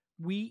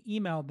we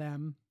emailed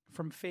them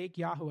from fake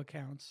Yahoo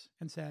accounts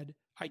and said,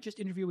 I just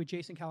interviewed with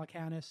Jason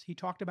Calacanis. He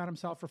talked about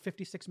himself for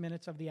 56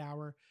 minutes of the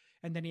hour.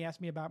 And then he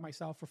asked me about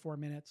myself for 4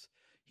 minutes.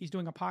 He's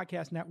doing a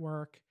podcast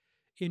network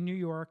in New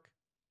York,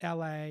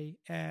 LA,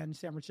 and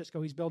San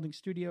Francisco. He's building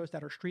studios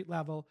that are street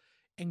level.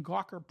 And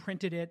Gawker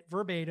printed it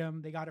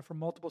verbatim. They got it from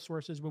multiple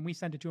sources when we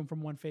sent it to him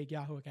from one fake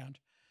Yahoo account.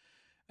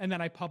 And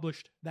then I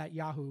published that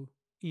Yahoo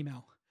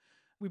email.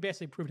 We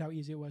basically proved how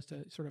easy it was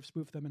to sort of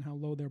spoof them and how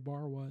low their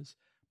bar was.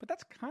 But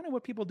that's kind of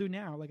what people do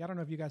now. Like, I don't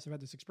know if you guys have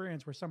had this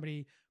experience where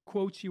somebody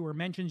quotes you or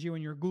mentions you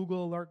and your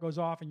Google alert goes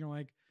off and you're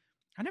like,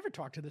 I never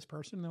talked to this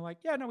person. And they're like,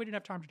 yeah, no, we didn't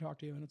have time to talk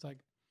to you. And it's like,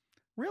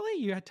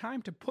 really? You had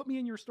time to put me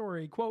in your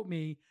story, quote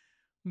me,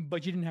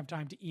 but you didn't have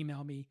time to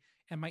email me.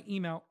 And my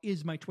email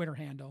is my Twitter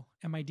handle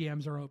and my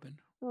DMs are open.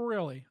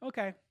 Really?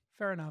 Okay,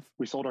 fair enough.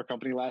 We sold our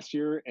company last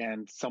year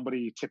and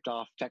somebody tipped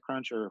off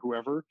TechCrunch or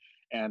whoever.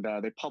 And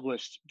they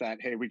published that,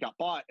 hey, we got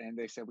bought. And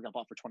they said we got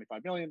bought for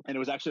 25 million. And it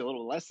was actually a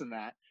little less than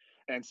that.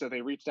 And so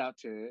they reached out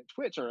to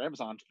Twitch or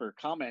Amazon for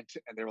comment,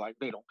 and they were like,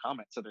 they don't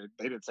comment. So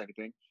they didn't say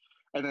anything.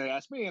 And then they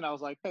asked me, and I was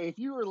like, hey, if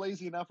you were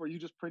lazy enough or you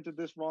just printed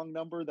this wrong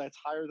number that's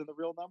higher than the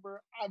real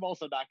number, I'm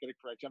also not going to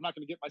correct you. I'm not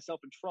going to get myself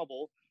in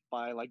trouble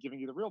by like giving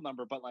you the real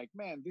number. But like,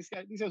 man, these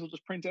guys will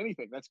just print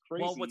anything. That's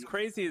crazy. Well, what's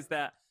crazy is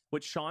that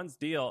with Sean's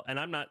deal, and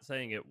I'm not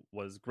saying it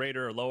was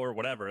greater or lower,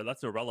 whatever,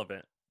 that's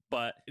irrelevant.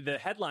 But the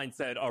headline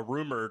said a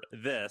rumored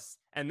this.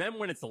 And then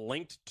when it's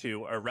linked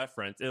to a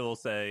reference, it'll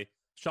say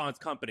Sean's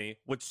company,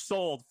 which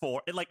sold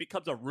for, it like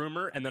becomes a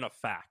rumor and then a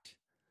fact.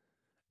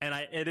 And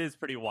it is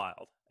pretty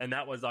wild. And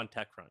that was on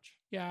TechCrunch.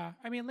 Yeah.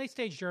 I mean, late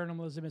stage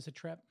journalism is a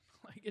trip.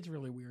 Like, it's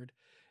really weird.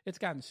 It's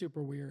gotten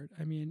super weird.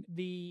 I mean,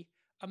 the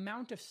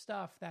amount of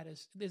stuff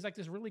there's like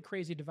this really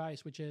crazy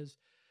device, which is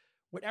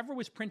whatever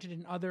was printed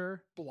in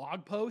other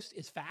blog posts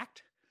is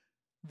fact.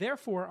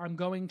 Therefore, I'm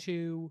going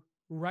to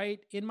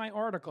write in my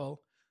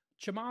article,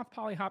 Chamath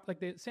Palihap, like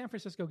the San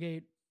Francisco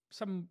Gate,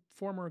 some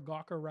former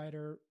Gawker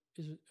writer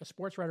is a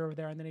sports writer over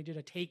there. And then he did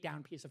a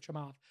takedown piece of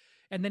Chamath.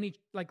 And then he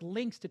like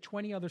links to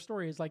 20 other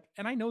stories. Like,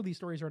 and I know these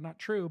stories are not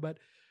true, but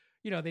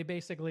they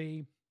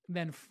basically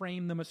then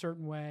frame them a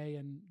certain way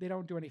and they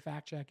don't do any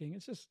fact checking.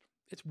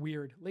 It's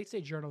weird. Late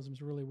stage journalism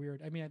is really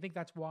weird. I mean, I think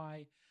that's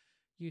why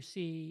you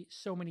see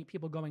so many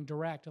people going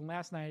direct. And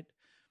last night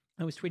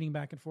I was tweeting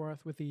back and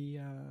forth with the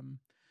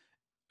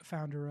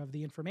founder of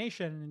The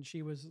Information, and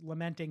she was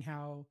lamenting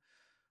how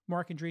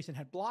Mark Andreessen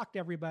had blocked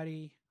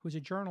everybody who's a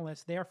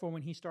journalist. Therefore,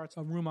 when he starts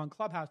a room on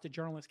Clubhouse, the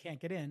journalists can't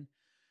get in.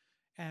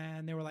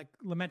 And they were like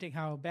lamenting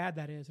how bad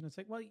that is. And it's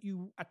like, well,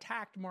 you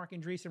attacked Mark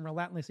Andreessen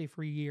relentlessly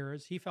for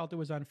years. He felt it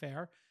was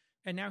unfair.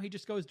 And now he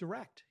just goes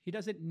direct. He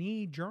doesn't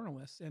need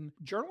journalists. And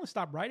journalists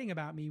stopped writing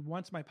about me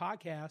once my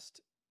podcast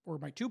or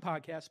my 2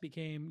 podcasts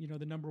became,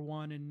 the number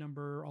 1 and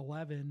number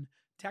 11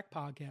 tech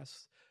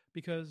podcasts,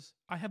 because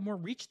I have more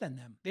reach than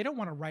them. They don't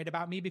want to write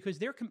about me because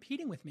they're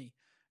competing with me.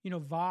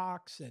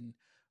 Vox and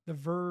The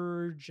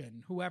Verge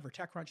and whoever,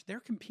 TechCrunch, they're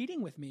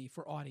competing with me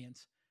for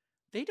audience.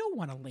 They don't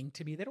want to link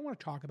to me. They don't want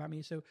to talk about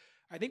me. So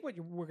I think what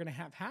we're going to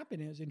have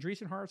happen is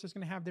Andreessen Horowitz is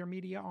going to have their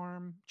media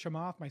arm.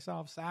 Chamath,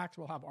 myself, Sachs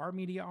will have our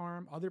media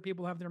arm. Other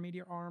people have their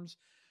media arms.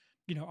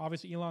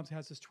 Obviously Elon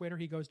has his Twitter.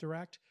 He goes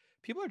direct.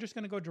 People are just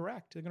going to go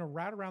direct. They're going to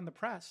route around the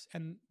press.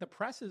 And the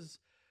press is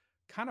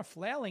kind of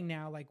flailing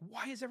now. Like,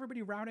 why is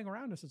everybody routing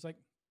around us? It's like,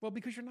 well,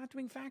 because you're not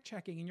doing fact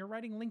checking and you're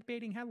writing link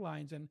baiting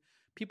headlines and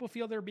people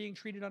feel they're being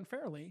treated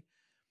unfairly.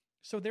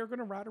 So they're going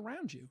to route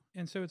around you.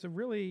 And so it's a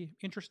really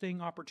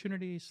interesting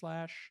opportunity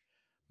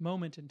 /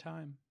 moment in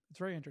time. It's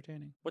very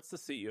entertaining. What's the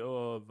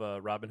CEO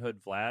of Robinhood,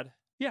 Vlad?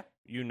 Yeah.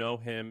 You know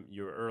him.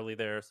 You were early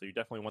there, so you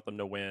definitely want them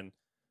to win.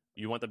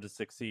 You want them to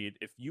succeed.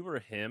 If you were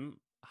him,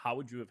 how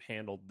would you have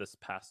handled this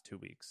past 2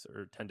 weeks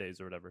or 10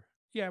 days or whatever?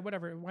 Yeah,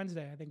 whatever.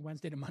 Wednesday, I think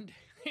Wednesday to Monday.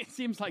 It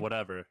seems like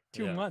whatever.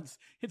 2 months.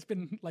 It's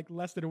been like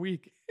less than a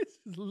week. It's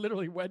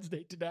literally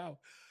Wednesday to now.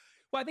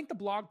 Well, I think the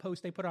blog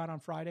post they put out on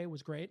Friday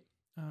was great.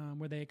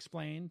 Where they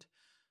explained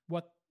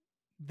what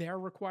they're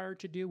required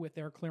to do with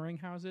their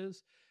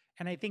clearinghouses.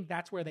 And I think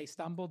that's where they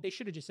stumbled. They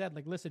should have just said,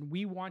 like, listen,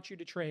 we want you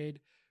to trade.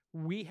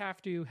 We have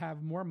to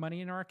have more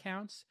money in our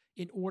accounts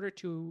in order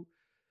to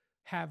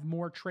have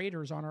more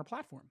traders on our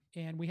platform.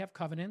 And we have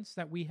covenants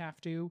that we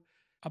have to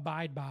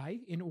abide by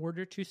in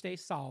order to stay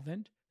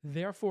solvent.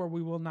 Therefore,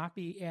 we will not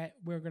be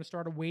we're going to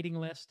start a waiting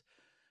list,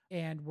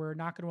 and we're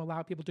not going to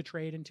allow people to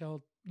trade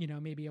until,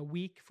 maybe a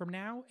week from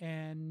now,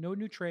 and no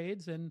new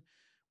trades. And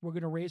we're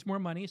going to raise more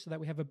money so that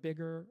we have a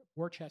bigger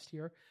war chest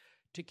here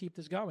to keep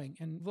this going.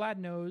 And Vlad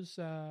knows,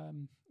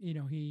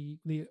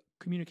 the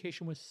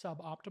communication was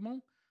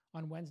suboptimal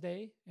on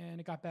Wednesday, and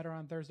it got better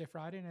on Thursday,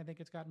 Friday, and I think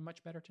it's gotten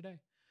much better today.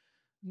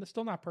 And it's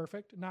still not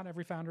perfect. Not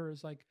every founder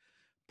is like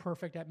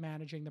perfect at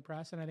managing the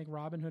press, and I think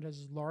Robinhood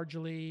has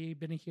largely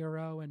been a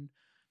hero and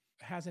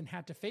hasn't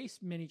had to face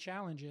many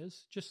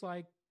challenges, just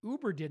like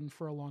Uber didn't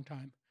for a long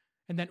time.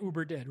 And then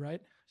Uber did,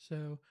 right?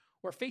 So,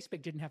 or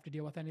Facebook didn't have to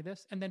deal with any of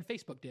this, and then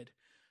Facebook did.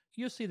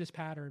 You'll see this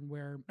pattern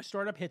where a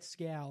startup hits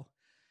scale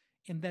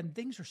and then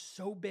things are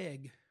so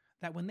big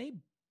that when they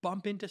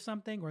bump into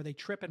something or they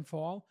trip and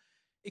fall,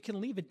 it can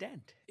leave a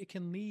dent. It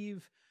can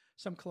leave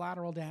some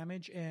collateral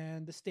damage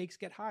and the stakes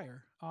get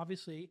higher.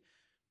 Obviously,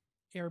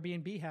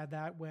 Airbnb had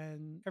that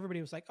when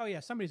everybody was like, oh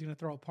yeah, somebody's going to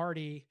throw a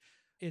party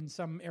in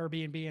some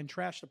Airbnb and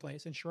trash the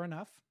place. And sure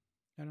enough,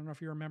 I don't know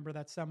if you remember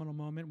that seminal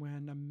moment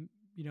when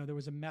there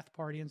was a meth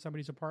party in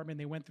somebody's apartment.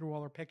 They went through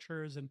all her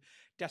pictures and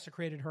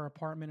desecrated her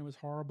apartment. It was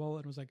horrible.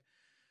 And it was like,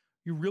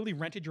 you really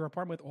rented your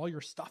apartment with all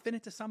your stuff in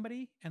it to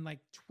somebody? And like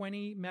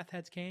 20 meth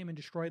heads came and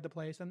destroyed the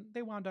place. And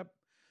they wound up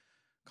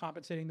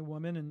compensating the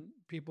woman. And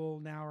people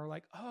now are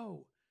like,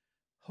 oh,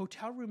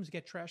 hotel rooms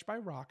get trashed by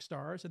rock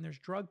stars. And there's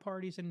drug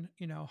parties and,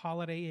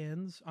 Holiday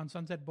Inns on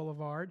Sunset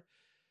Boulevard.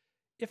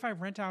 If I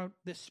rent out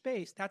this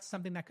space, that's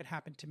something that could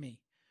happen to me.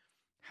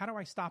 How do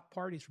I stop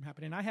parties from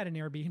happening? I had an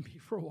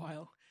Airbnb for a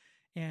while.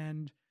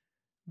 And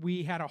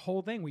we had a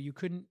whole thing where you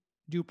couldn't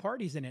do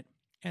parties in it.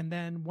 And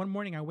then one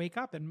morning I wake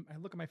up and I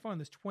look at my phone.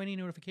 There's 20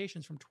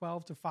 notifications from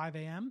 12 to 5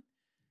 a.m.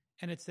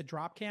 And it's the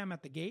drop cam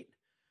at the gate.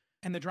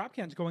 And the drop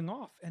cam's going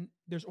off. And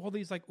there's all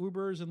these like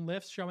Ubers and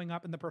Lyfts showing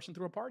up and the person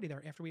threw a party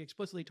there after we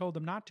explicitly told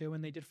them not to.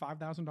 And they did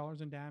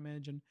 $5,000 in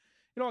damage and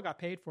it all got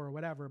paid for or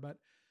whatever. But,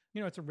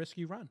 it's a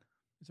risky run.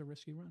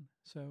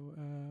 So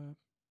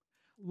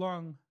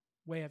long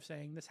way of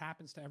saying this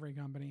happens to every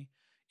company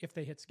if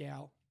they hit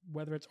scale.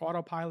 Whether it's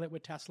autopilot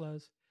with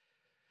Teslas,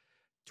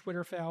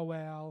 Twitter fail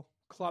whale,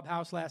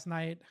 Clubhouse last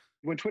night.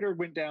 When Twitter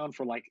went down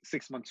for like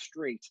 6 months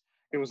straight,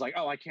 it was like,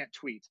 oh, I can't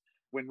tweet.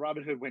 When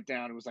Robinhood went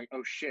down, it was like,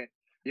 oh shit,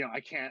 I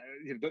can't.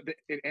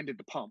 It ended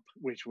the pump,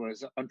 which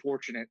was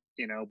unfortunate.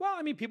 Well,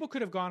 I mean, people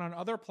could have gone on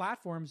other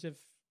platforms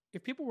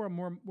if people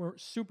were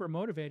super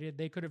motivated.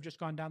 They could have just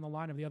gone down the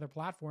line of the other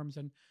platforms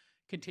and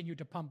continued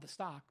to pump the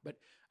stock. But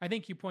I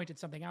think you pointed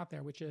something out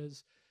there, which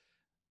is,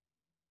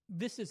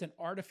 this is an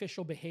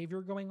artificial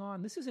behavior going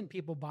on. This isn't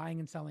people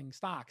buying and selling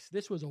stocks.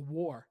 This was a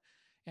war.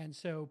 And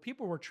so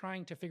people were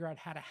trying to figure out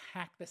how to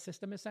hack the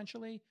system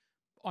essentially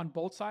on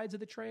both sides of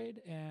the trade.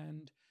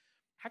 And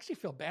I actually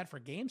feel bad for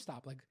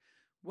GameStop. Like,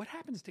 what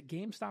happens to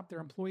GameStop,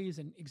 their employees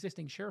and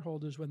existing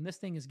shareholders when this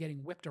thing is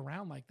getting whipped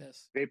around like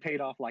this? They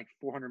paid off like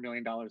 $400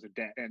 million of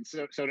debt. And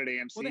so did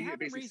AMC. Well, they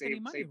haven't raised any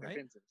money, right?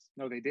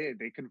 No, they did.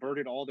 They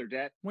converted all their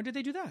debt. When did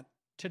they do that?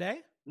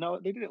 Today? No,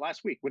 they did it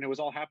last week when it was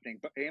all happening.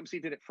 But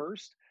AMC did it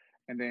first.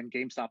 And then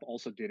GameStop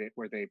also did it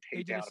where they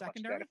paid down a bunch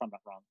of debt, if I'm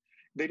not wrong.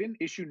 They didn't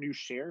issue new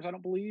shares, I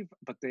don't believe,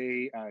 but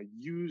they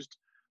used,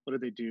 what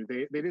did they do?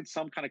 They did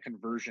some kind of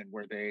conversion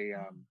where they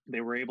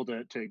were able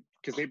to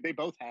because they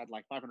both had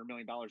like $500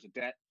 million of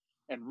debt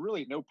and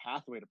really no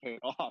pathway to pay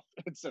it off.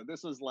 And so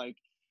this was like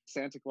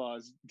Santa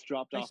Claus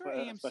dropped I off saw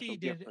a special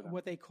AMC gift did for them.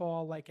 what they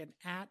call like an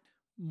at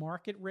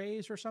market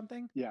raise or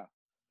something. Yeah.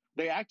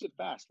 They acted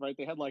fast, right?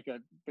 They had like a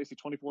basically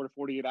 24 to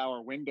 48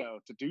 hour window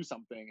to do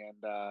something, and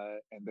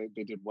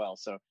they did well.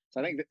 So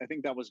I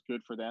think that was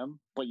good for them.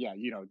 But yeah,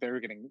 they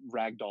were getting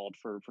ragdolled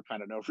for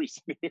kind of no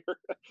reason here.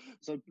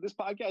 So this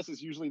podcast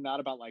is usually not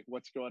about like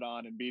what's going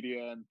on in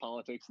media and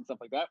politics and stuff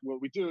like that.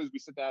 What we do is we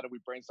sit down and we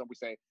brainstorm. We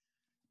say,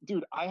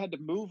 dude, I had to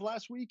move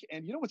last week,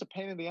 and what's a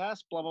pain in the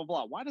ass? Blah blah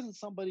blah. Why doesn't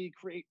somebody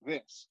create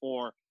this?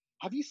 Or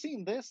have you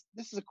seen this?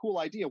 This is a cool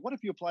idea. What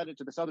if you applied it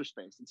to this other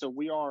space? And so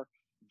we are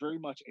very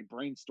much a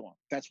brainstorm.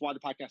 That's why the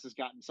podcast has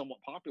gotten somewhat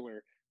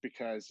popular,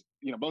 because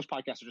most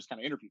podcasts are just kind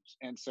of interviews.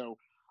 And so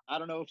I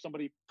don't know if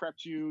somebody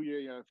prepped you,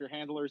 if your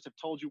handlers have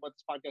told you what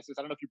this podcast is.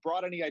 I don't know if you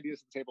brought any ideas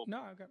to the table.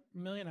 No, I've got a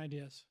million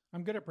ideas.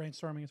 I'm good at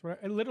brainstorming.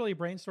 Literally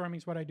brainstorming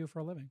is what I do for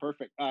a living.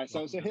 Perfect.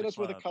 So hit us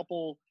with a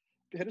couple.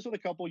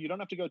 You don't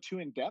have to go too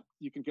in depth.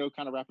 You can go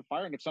kind of rapid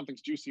fire, and if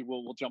something's juicy,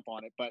 we'll jump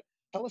on it. But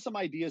tell us some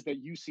ideas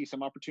that you see,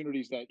 some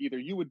opportunities that either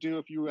you would do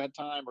if you had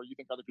time, or you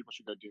think other people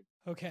should go do.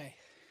 Okay.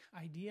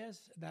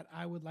 Ideas that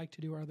I would like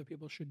to do or other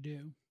people should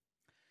do.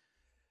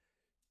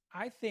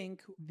 I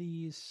think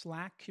these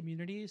Slack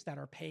communities that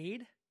are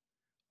paid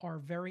are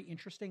very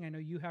interesting. I know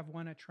you have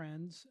one at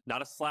Trends.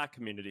 Not a Slack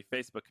community,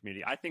 Facebook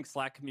community. I think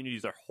Slack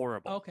communities are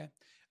horrible. Okay.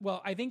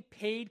 Well, I think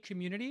paid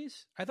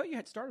communities, I thought you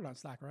had started on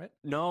Slack, right?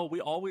 No, we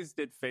always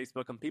did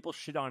Facebook, and people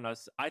shit on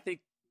us. I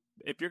think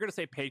if you're going to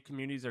say paid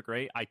communities are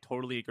great, I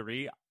totally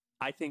agree.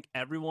 I think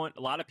a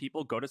lot of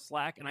people go to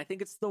Slack, and I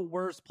think it's the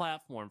worst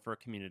platform for a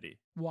community.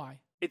 Why?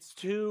 It's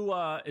too,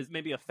 is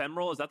maybe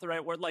ephemeral. Is that the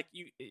right word? Like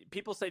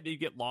people say that you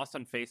get lost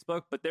on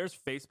Facebook, but there's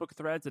Facebook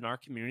threads in our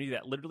community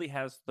that literally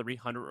has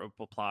 300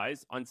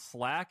 replies. On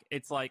Slack,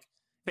 it's like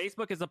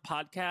Facebook is a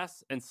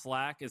podcast and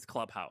Slack is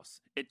Clubhouse.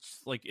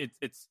 It's like,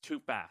 it's too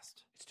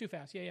fast. It's too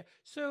fast. Yeah.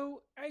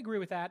 So I agree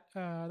with that.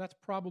 That's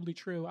probably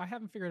true. I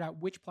haven't figured out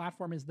which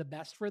platform is the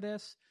best for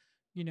this.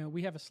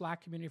 We have a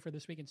Slack community for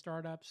This Week in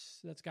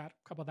Startups that's got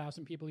a couple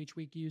thousand people each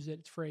week use it.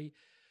 It's free.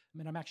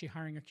 And I'm actually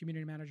hiring a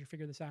community manager to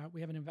figure this out. We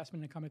have an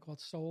investment in a company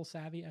called Soul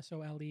Savvy,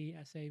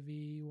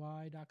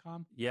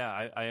 SOLESAVY.com.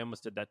 Yeah, I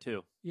almost did that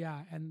too. Yeah,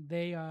 and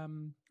they are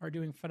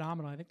doing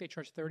phenomenal. I think they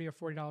charge $30 or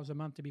 $40 a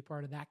month to be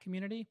part of that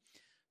community.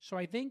 So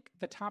I think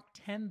the top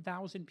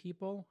 10,000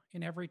 people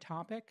in every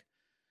topic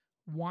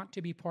want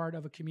to be part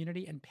of a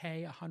community and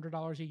pay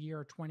 $100 a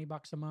year or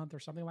 $20 a month or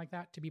something like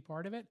that to be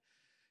part of it.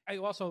 I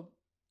also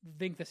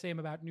think the same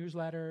about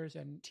newsletters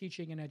and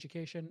teaching and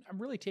education.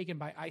 I'm really taken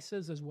by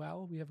ISAs as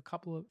well. We have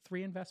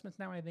 3 investments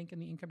now, I think, in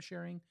the income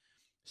sharing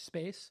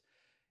space.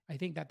 I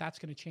think that's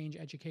going to change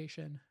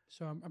education.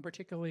 So I'm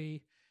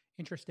particularly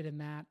interested in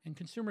that. And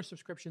consumer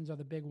subscriptions are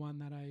the big one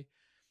that I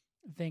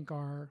think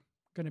are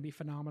going to be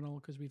phenomenal,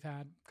 because we've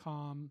had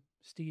Calm,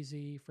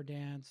 Steezy for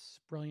dance,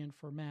 Brilliant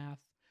for math,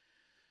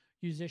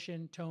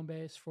 Musician,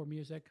 Tonebase for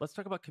music. Let's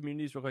talk about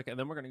communities real quick, and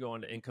then we're going to go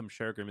on to income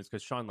share agreements,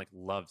 because Sean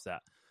loves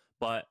that.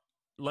 But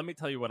let me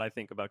tell you what I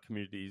think about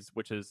communities,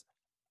 which is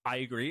I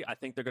agree. I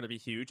think they're going to be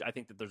huge. I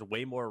think that there's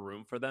way more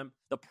room for them.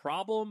 The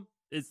problem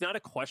is not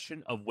a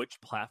question of which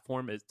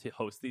platform is to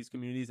host these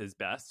communities is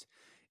best.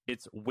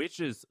 It's which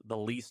is the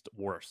least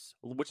worse,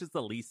 which is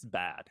the least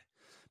bad.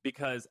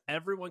 Because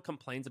everyone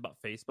complains about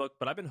Facebook,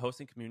 but I've been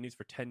hosting communities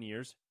for 10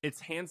 years. It's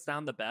hands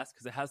down the best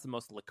because it has the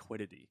most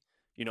liquidity.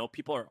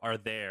 People are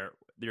there.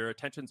 Their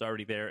attention's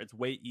already there. It's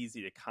way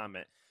easy to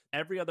comment.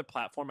 Every other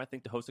platform, I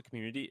think, to host a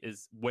community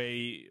is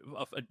way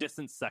of a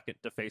distant second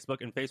to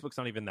Facebook, and Facebook's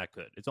not even that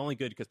good. It's only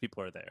good because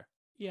people are there.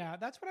 Yeah,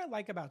 that's what I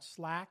like about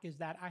Slack is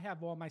that I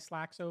have all my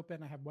Slacks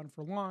open. I have one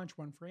for launch,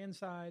 one for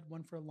inside,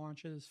 one for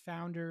launches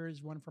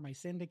founders, one for my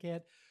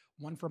syndicate,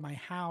 one for my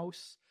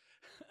house.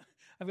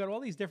 I've got all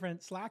these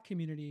different Slack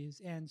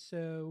communities, and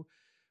so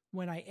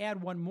when I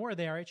add one more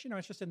there, it's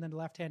just in the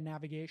left-hand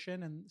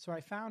navigation, and so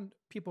I found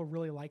people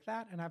really like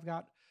that, and I've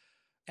got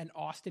an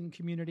Austin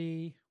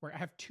community where I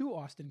have 2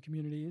 Austin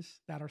communities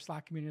that are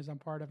Slack communities I'm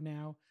part of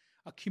now,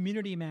 a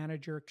community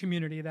manager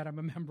community that I'm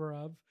a member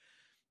of.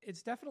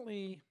 It's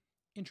definitely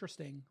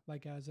interesting,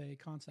 like as a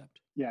concept.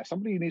 Yeah,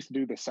 somebody needs to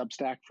do the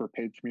Substack for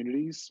paid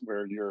communities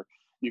where you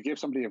give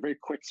somebody a very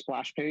quick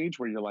splash page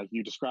where you're like,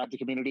 you describe the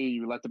community,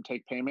 you let them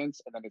take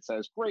payments, and then it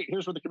says, great,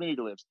 here's where the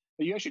community lives.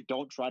 But you actually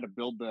don't try to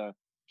build the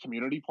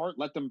community part.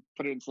 Let them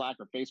put it in Slack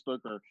or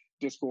Facebook or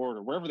Discord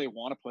or wherever they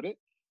want to put it.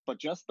 But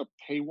just the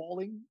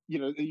paywalling,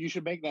 you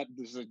should make that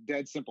this is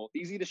dead simple,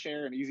 easy to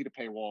share and easy to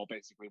paywall,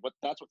 basically.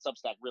 That's what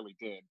Substack really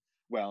did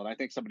well. And I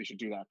think somebody should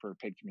do that for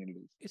paid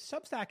communities.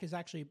 Substack is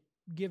actually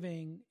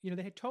giving,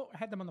 they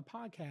had them on the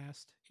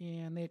podcast,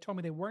 and they had told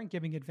me they weren't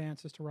giving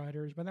advances to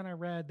writers, but then I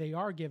read they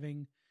are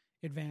giving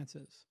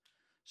advances.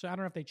 So I don't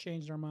know if they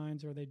changed their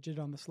minds or they did it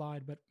on the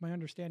slide, but my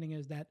understanding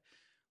is that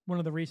one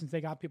of the reasons they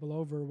got people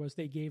over was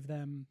they gave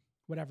them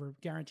whatever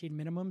guaranteed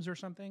minimums or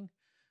something.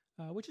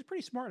 which is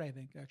pretty smart, I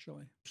think,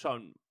 actually.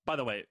 Sean, by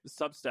the way,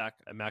 Substack,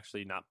 I'm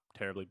actually not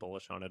terribly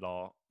bullish on it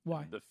all.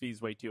 Why? The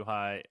fee's way too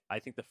high. I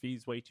think the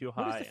fe's way too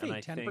high. What is the fee?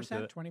 And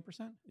 10%,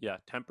 20%? Yeah,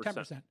 10%.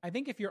 10%. I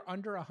think if you're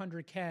under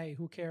 100K,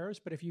 who cares?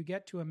 But if you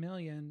get to $1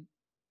 million,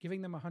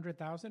 giving them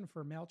 100,000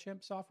 for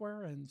MailChimp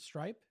software and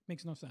Stripe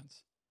makes no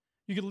sense.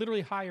 You could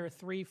literally hire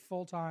 3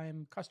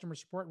 full-time customer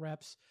support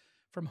reps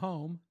from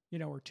home,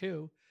 or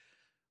 2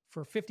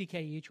 for 50K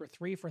each, or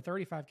 3 for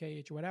 35K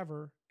each, or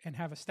whatever, and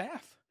have a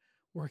staff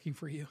working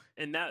for you.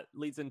 And that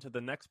leads into the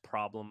next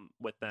problem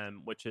with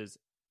them, which is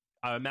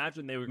I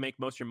imagine they would make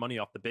most of your money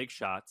off the big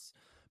shots.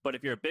 But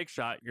if you're a big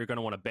shot, you're going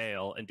to want to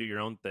bail and do your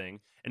own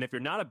thing. And if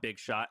you're not a big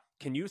shot,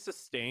 can you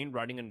sustain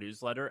writing a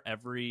newsletter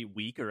every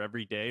week or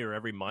every day or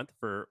every month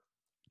for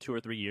 2 or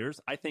 3 years?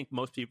 I think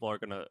most people are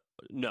going to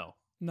no.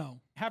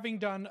 No. Having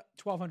done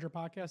 1,200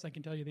 podcasts, I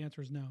can tell you the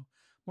answer is no.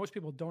 Most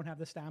people don't have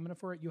the stamina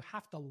for it. You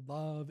have to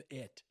love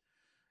it.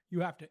 You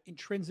have to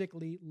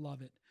intrinsically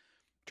love it.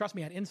 Trust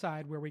me, at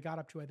Inside, where we got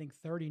up to, I think,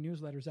 30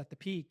 newsletters at the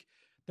peak,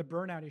 the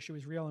burnout issue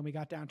is real. And we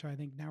got down to, I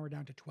think now we're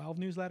down to 12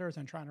 newsletters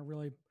and trying to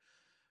really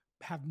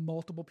have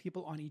multiple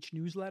people on each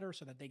newsletter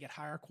so that they get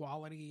higher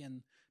quality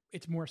and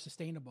it's more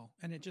sustainable.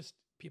 And it just,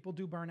 people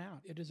do burn out.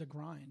 It is a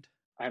grind.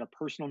 I had a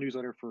personal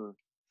newsletter for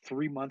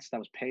 3 months that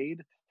was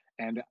paid,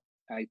 and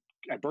I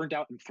burned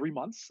out in 3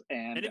 months.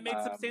 And it made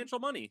substantial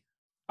money.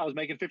 I was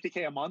making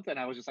 $50K a month, and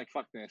I was just like,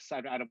 fuck this.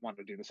 I don't want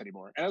to do this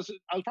anymore. And I was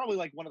probably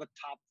like one of the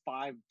top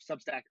 5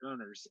 Substack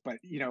earners, but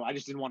I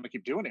just didn't want to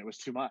keep doing it. It was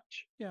too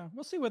much. Yeah.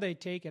 We'll see where they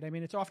take it. I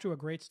mean, it's off to a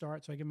great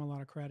start, so I give them a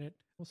lot of credit.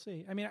 We'll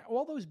see. I mean,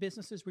 all those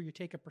businesses where you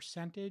take a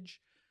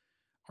percentage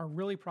are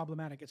really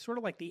problematic. It's sort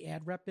of like the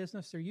ad rep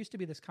business. There used to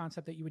be this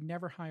concept that you would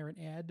never hire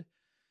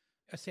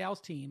a sales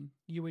team.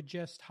 You would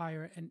just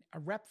hire a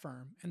rep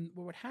firm. And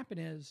what would happen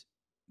is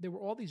there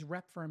were all these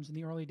rep firms in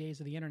the early days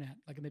of the internet,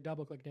 like in the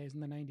DoubleClick days in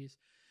the 90s.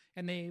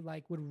 And they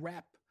would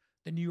rep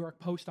the New York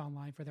Post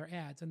online for their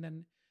ads. And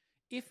then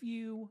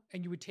you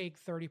would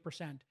take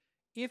 30%.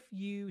 If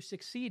you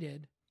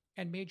succeeded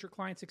and made your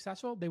client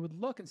successful, they would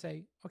look and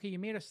say, okay, you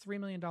made us $3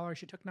 million.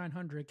 You took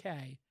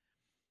 $900K.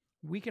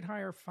 We could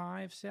hire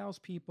 5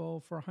 salespeople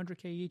for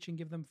 $100K each and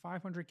give them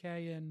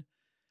 $500K in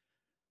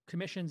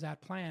commissions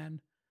at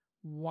plan.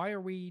 Why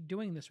are we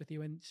doing this with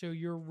you? And so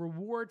your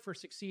reward for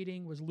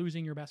succeeding was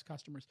losing your best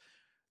customers.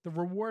 The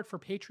reward for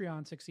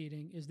Patreon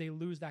succeeding is they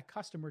lose that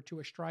customer to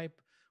a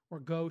Stripe or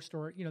Ghost,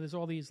 or, there's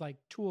all these like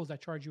tools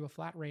that charge you a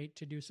flat rate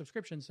to do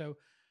subscriptions. So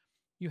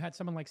you had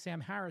someone like Sam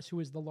Harris, who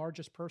is the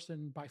largest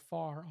person by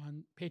far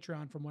on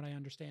Patreon, from what I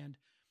understand.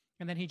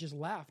 And then he just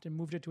left and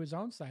moved it to his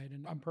own site.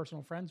 And I'm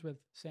personal friends with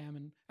Sam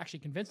and actually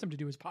convinced him to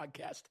do his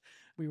podcast.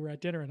 We were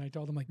at dinner and I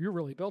told him, like, you're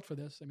really built for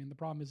this. I mean, the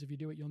problem is if you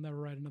do it, you'll never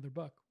write another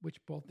book, which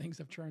both things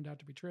have turned out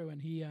to be true.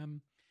 And he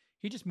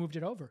just moved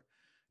it over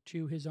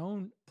to his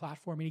own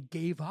platform and he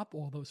gave up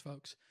all those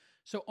folks.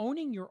 So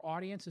owning your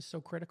audience is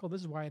so critical.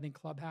 This is why I think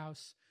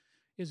Clubhouse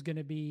is going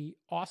to be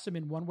awesome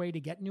in one way to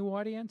get new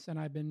audience. And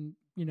I've been,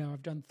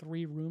 I've done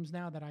 3 rooms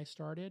now that I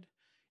started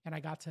and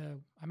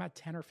I'm at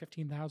 10 or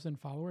 15,000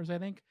 followers, I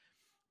think.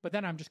 But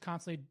then I'm just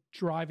constantly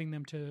driving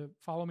them to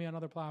follow me on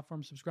other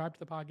platforms, subscribe to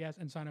the podcast,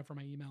 and sign up for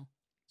my email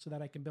so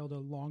that I can build a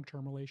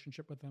long-term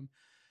relationship with them.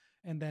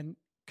 And then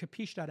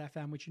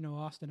Capiche.fm, which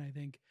Austin, I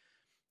think,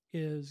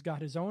 is got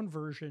his own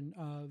version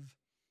of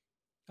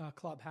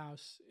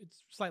Clubhouse.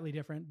 It's slightly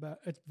different, but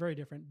it's very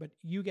different. But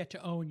you get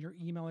to own your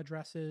email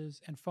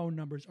addresses and phone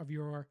numbers of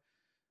your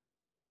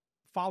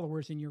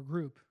followers in your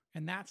group.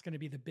 And that's going to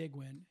be the big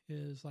win,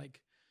 is like,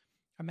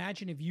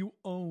 imagine if you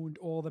owned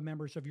all the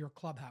members of your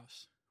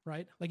Clubhouse,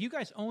 right? Like, you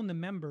guys own the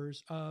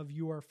members of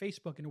your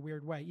Facebook in a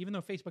weird way. Even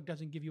though Facebook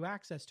doesn't give you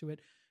access to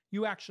it,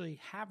 you actually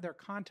have their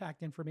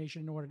contact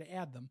information in order to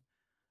add them,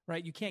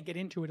 right? You can't get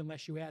into it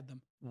unless you add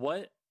them.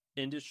 What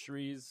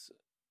industries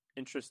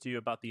interest you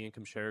about the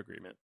income share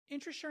agreement?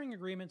 Interest sharing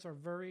agreements are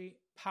very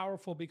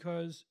powerful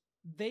because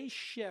they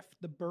shift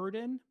the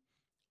burden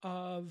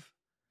of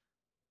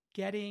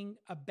getting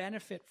a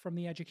benefit from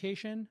the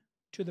education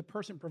to the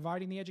person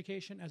providing the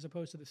education as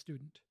opposed to the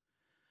student.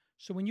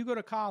 So when you go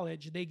to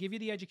college, they give you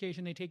the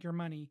education, they take your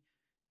money,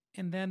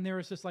 and then there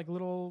is this like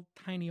little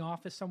tiny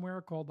office somewhere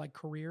called like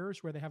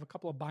careers where they have a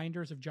couple of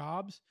binders of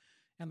jobs,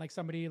 and like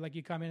somebody, like,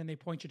 you come in and they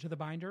point you to the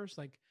binders.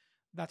 Like,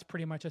 that's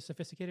pretty much as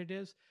sophisticated it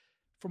is.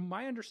 From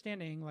my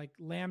understanding, like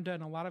Lambda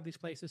and a lot of these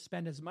places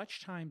spend as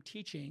much time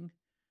teaching,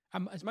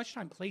 as much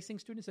time placing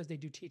students as they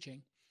do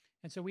teaching.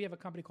 And so we have a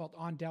company called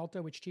On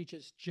Delta, which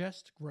teaches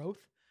just growth.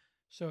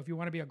 So if you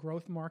want to be a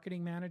growth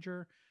marketing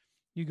manager,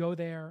 you go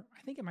there.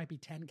 I think it might be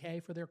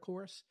 $10K for their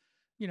course,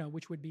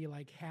 which would be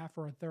like half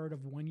or a third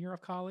of 1 year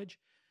of college.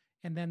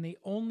 And then they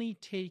only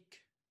take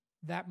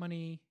that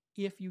money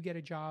if you get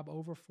a job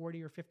over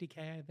 40 or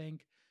 50K, I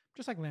think,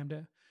 just like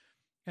Lambda.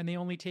 And they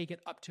only take it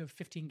up to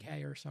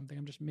 15K or something.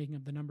 I'm just making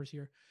up the numbers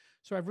here.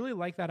 So I really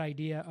like that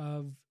idea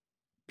of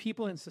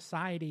people in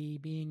society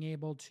being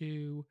able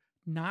to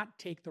not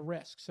take the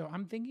risk. So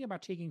I'm thinking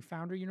about taking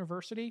Founder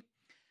University,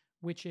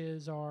 which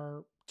is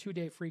our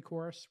 2-day free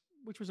course,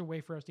 which was a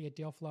way for us to get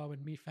deal flow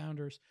and meet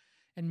founders.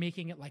 and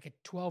making it like a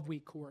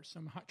 12-week course.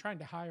 I'm trying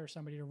to hire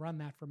somebody to run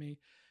that for me,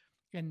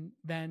 and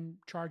then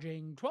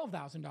charging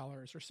 $12,000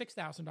 or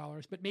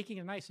 $6,000, but making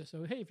it nicer.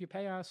 So, hey, if you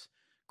pay us,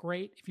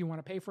 great. If you want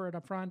to pay for it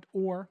up front,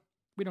 or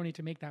we don't need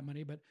to make that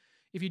money, but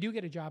if you do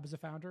get a job as a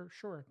founder,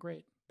 sure,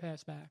 great, pay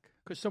us back.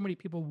 Because so many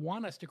people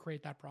want us to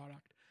create that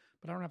product,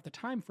 but I don't have the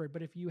time for it.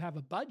 But if you have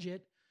a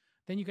budget,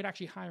 then you could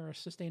actually hire a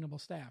sustainable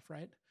staff,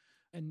 right?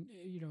 And,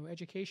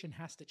 education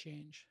has to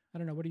change. I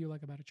don't know. What do you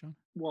like about it, John?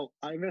 Well,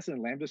 I invested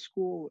in Lambda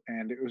School,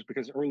 and it was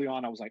because early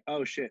on I was like,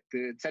 oh shit,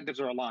 the incentives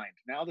are aligned.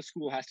 Now the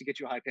school has to get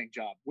you a high paying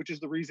job, which is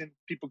the reason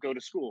people go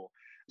to school.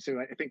 So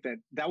I think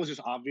that was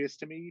just obvious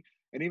to me.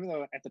 And even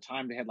though at the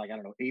time they had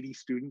 80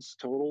 students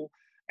total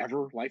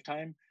ever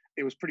lifetime,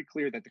 it was pretty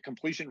clear that the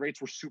completion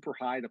rates were super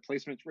high. The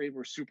placement rate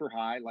were super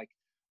high, like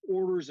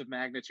orders of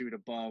magnitude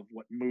above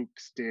what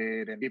MOOCs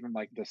did, and even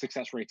like the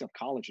success rates of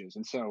colleges.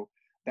 And so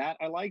that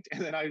I liked.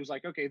 And then I was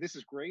like, okay, this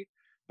is great,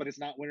 but it's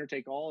not winner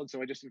take all. And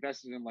so I just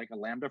invested in like a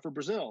Lambda for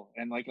Brazil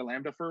and like a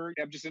Lambda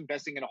I'm just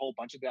investing in a whole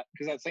bunch of that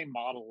because that same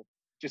model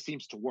just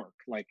seems to work.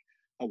 Like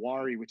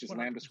Awari, which is 100%.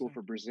 Lambda School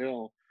for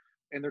Brazil,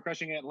 and they're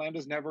crushing it.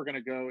 Lambda's never going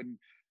to go and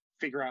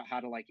figure out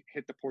how to like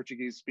hit the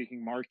Portuguese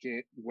speaking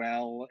market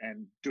well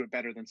and do it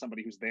better than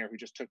somebody who's there who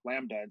just took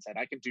Lambda and said,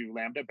 I can do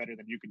Lambda better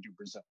than you can do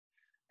Brazil.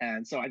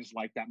 And so I just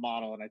like that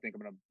model, and I think I'm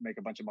going to make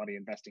a bunch of money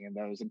investing in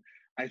those. And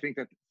I think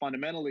that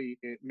fundamentally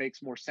it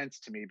makes more sense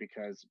to me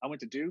because I went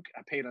to Duke.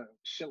 I paid a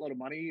shitload of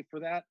money for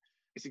that.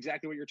 It's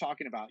exactly what you're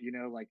talking about.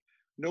 Like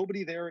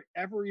nobody there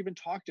ever even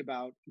talked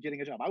about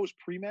getting a job. I was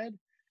pre-med,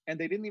 and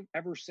they didn't even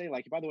ever say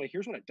like, by the way,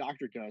 here's what a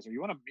doctor does, or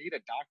you want to meet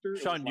a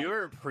doctor? Sean, you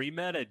were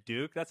pre-med at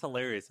Duke? That's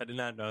hilarious. I did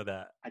not know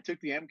that. I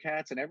took the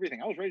MCATs and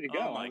everything. I was ready to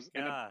go. Oh my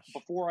gosh.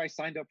 Before I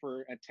signed up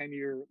for a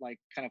 10-year like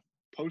kind of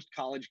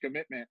post-college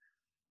commitment,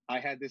 I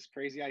had this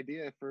crazy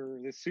idea for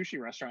this sushi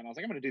restaurant. I was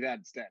like, I'm going to do that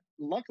instead.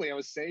 Luckily, I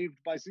was saved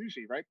by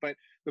sushi, right? But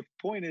the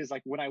point is,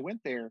 like, when I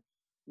went there,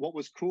 what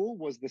was cool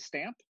was the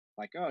stamp.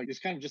 Like, oh, it's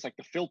kind of just like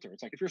the filter.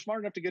 It's like, if you're smart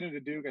enough to get into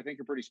Duke, I think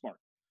you're pretty smart.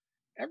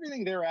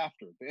 Everything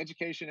thereafter, the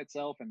education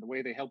itself and the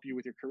way they help you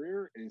with your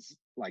career is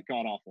like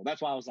god awful.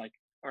 That's why I was like,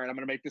 all right, I'm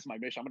going to make this my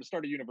mission. I'm going to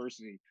start a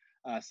university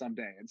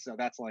someday. And so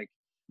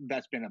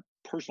that's been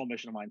a personal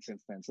mission of mine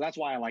since then. So that's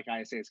why I like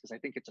ISAs, because I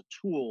think it's a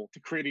tool to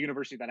create a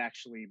university that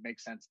actually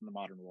makes sense in the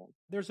modern world.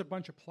 There's a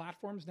bunch of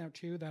platforms now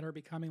too that are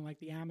becoming like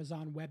the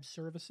Amazon Web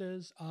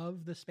Services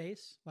of the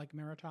space, like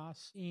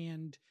Meritas.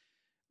 And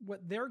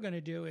what they're going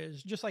to do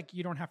is, just like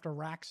you don't have to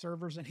rack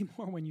servers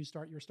anymore when you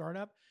start your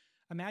startup.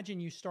 Imagine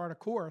you start a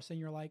course and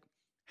you're like,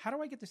 how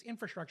do I get this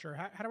infrastructure?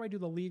 How do I do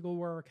the legal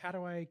work? How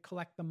do I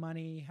collect the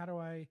money? How do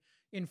I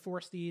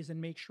enforce these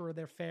and make sure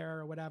they're fair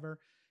or whatever?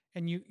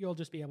 And you'll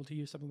just be able to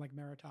use something like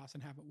Meritas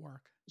and have it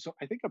work. So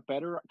I think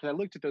because I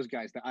looked at those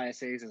guys, the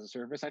ISAs as a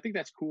service, I think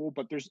that's cool,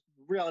 but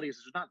reality is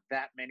there's not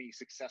that many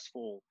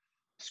successful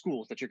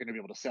schools that you're going to be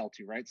able to sell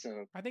to, right?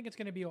 So I think it's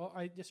going to be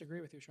I disagree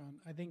with you, Sean.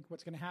 I think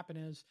what's going to happen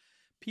is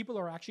people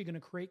are actually going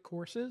to create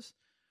courses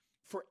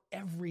for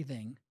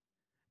everything.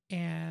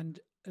 And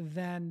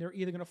then they're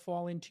either going to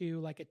fall into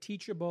like a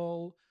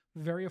teachable,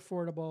 very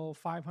affordable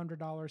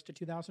 $500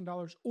 to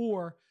 $2,000,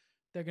 or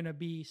they're going to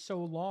be so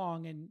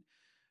long and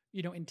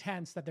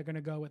intense that they're going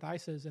to go with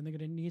ISAs, and they're going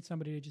to need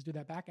somebody to just do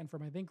that back end for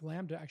them. I think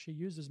Lambda actually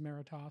uses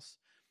Meritas,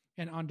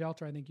 and On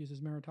Delta I think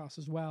uses Meritas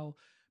as well,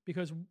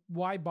 because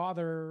why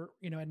bother,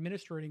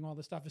 administrating all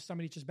this stuff if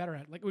somebody's just better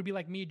at it? Like, it would be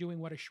like me doing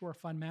what Assure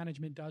Fund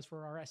Management does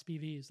for our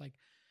SPVs. Like,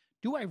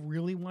 do I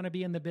really want to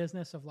be in the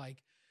business of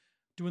like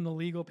doing the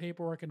legal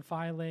paperwork and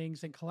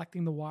filings and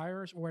collecting the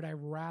wires, or would I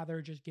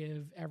rather just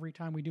give every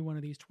time we do one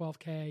of these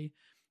 $12K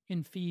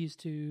in fees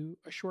to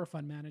Assure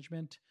Fund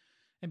Management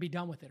and be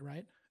done with it,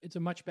 right? It's a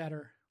much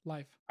better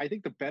life. I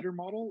think the better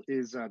model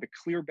is the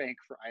clear bank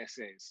for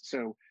ISAs.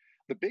 So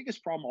the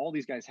biggest problem all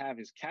these guys have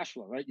is cash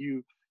flow, right?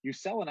 You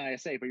sell an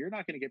ISA, but you're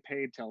not going to get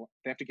paid till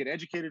they have to get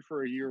educated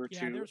for a year or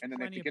two, and then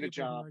they have to get a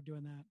job. Who are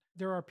doing that.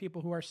 There are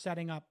people who are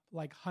setting up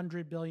like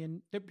 $100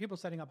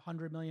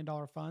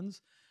 million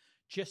funds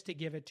just to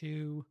give it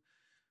to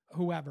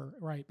whoever,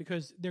 right?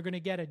 Because they're going to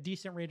get a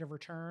decent rate of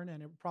return,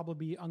 and it will probably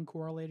be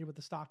uncorrelated with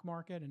the stock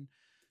market. And,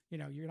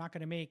 you're not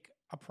going to make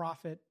a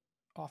profit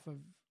off of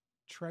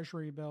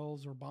treasury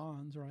bills or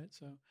bonds, right?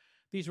 So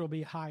these will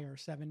be higher,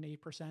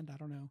 7-8%. I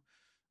don't know.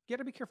 You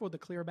got to be careful with the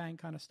clear bank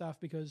kind of stuff,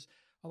 because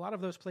a lot of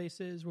those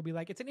places will be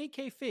like, it's an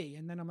 8K fee.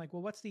 And then I'm like,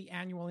 well, what's the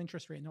annual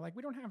interest rate? And they're like,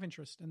 we don't have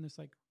interest. And it's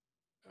like,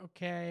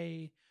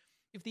 okay,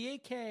 if the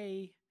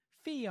 8K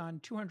fee on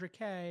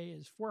 200K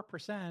is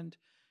 4%,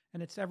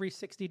 and it's every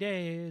 60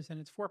 days, and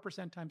it's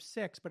 4% times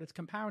 6, but it's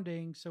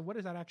compounding. So what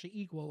does that actually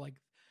equal?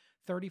 Like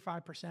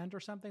 35% or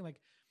something?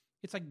 Like,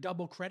 it's like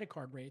double credit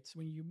card rates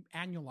when you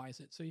annualize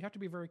it. So you have to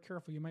be very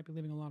careful. You might be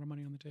leaving a lot of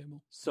money on the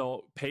table.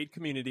 So paid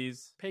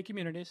communities.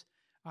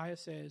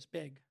 ISA is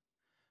big.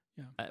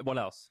 Yeah. What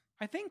else?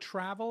 I think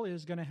travel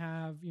is going to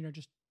have,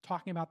 just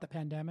talking about the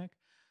pandemic,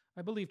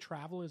 I believe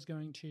travel is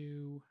going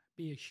to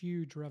be a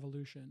huge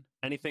revolution.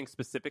 Anything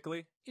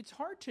specifically? It's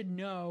hard to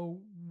know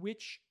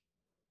which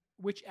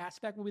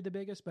aspect will be the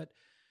biggest, but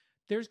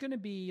there's going to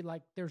be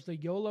like, there's the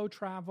YOLO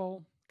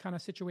travel kind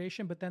of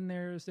situation, but then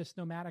there's this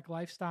nomadic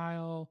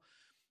lifestyle.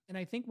 And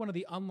I think one of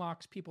the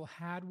unlocks people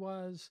had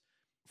was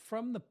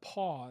from the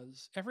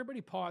pause, everybody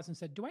paused and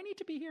said, do I need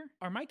to be here?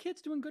 Are my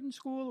kids doing good in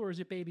school or is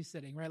it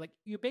babysitting, right? Like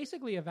you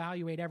basically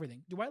evaluate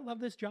everything. Do I love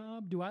this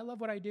job? Do I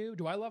love what I do?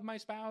 Do I love my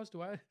spouse?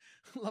 Do I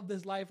love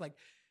this life? Like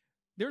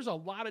there's a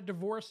lot of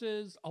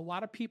divorces, a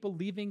lot of people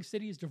leaving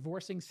cities,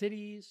 divorcing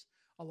cities,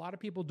 a lot of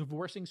people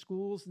divorcing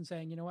schools and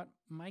saying, you know what,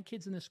 my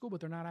kid's in this school, but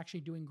they're not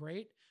actually doing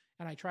great.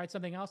 And I tried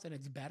something else and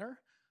it's better.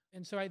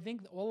 And so I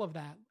think all of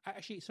that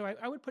actually, so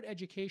I would put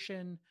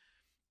education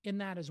in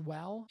that as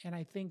well. And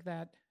I think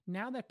that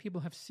now that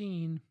people have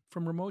seen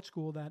from remote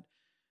school that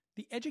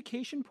the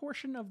education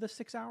portion of the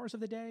 6 hours of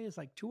the day is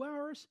like 2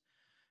 hours.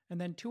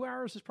 And then 2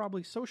 hours is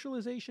probably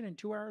socialization and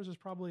 2 hours is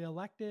probably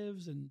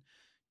electives and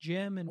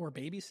gym and or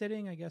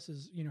babysitting, I guess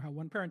is, you know, how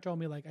one parent told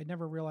me, like, I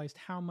never realized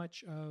how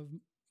much of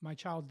my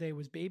child's day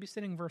was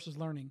babysitting versus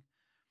learning,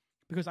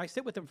 because I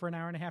sit with them for an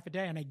hour and a half a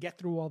day and I get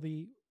through all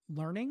the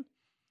learning.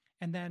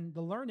 And then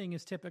the learning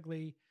is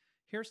typically,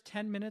 here's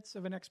 10 minutes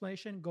of an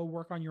explanation, go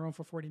work on your own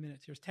for 40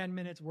 minutes. Here's 10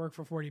 minutes, work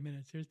for 40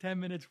 minutes. Here's 10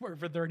 minutes, work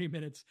for 30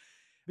 minutes,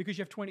 because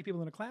you have 20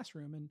 people in a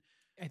classroom. And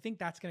I think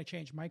that's going to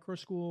change. Micro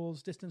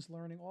schools, distance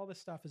learning, all this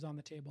stuff is on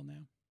the table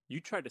now. You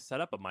tried to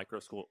set up a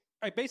micro school.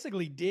 I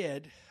basically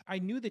did. I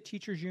knew the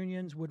teachers'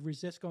 unions would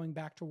resist going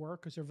back to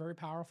work because they're very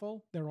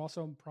powerful. They're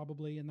also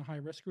probably in the high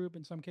risk group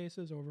in some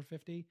cases, over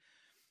 50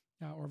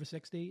 or over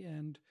 60.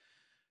 And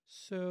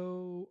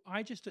so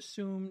I just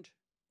assumed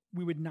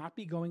we would not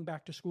be going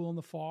back to school in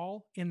the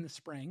fall, in the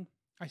spring.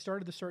 I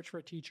started the search for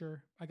a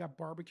teacher. I got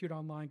barbecued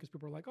online because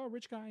people were like, oh,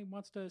 rich guy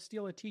wants to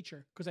steal a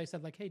teacher. Because I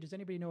said like, hey, does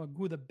anybody know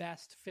who the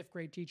best fifth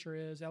grade teacher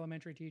is,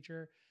 elementary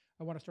teacher?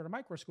 I want to start a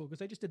micro school.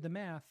 Because I just did the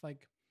math,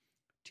 like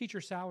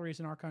teacher salaries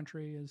in our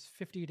country is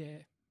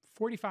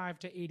 45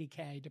 to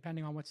 80K,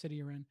 depending on what city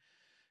you're in.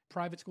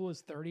 Private school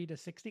is 30 to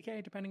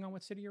 60K, depending on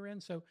what city you're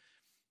in. So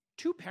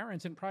 2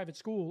 parents in private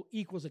school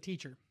equals a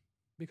teacher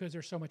because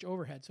there's so much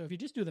overhead. So if you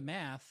just do the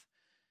math,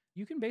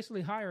 you can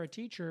basically hire a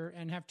teacher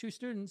and have 2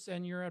 students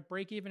and you're at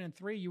break even, and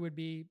 3, you would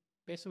be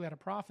basically at a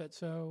profit.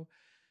 So,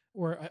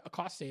 or a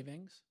cost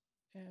savings.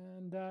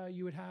 And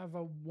you would have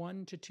a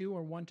 1-to-2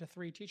 or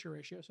 1-to-3 teacher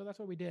ratio. So that's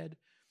what we did.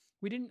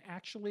 We didn't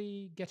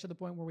actually get to the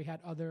point where we had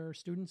other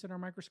students in our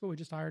micro school. We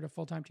just hired a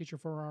full-time teacher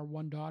for our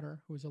one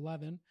daughter who was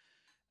 11.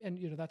 And,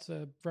 you know, that's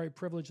a very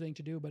privileged thing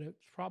to do, but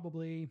it's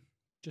probably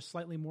just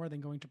slightly more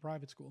than going to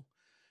private school.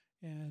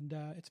 And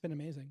it's been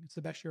amazing. It's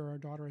the best year our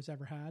daughter has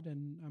ever had.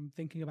 And I'm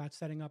thinking about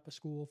setting up a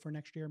school for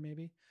next year,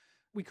 maybe.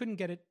 We couldn't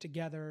get it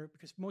together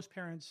because most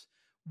parents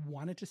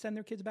wanted to send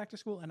their kids back to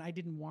school. And I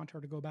didn't want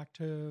her to go back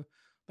to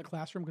the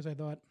classroom because I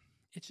thought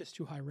it's just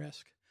too high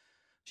risk.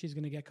 She's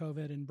going to get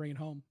COVID and bring it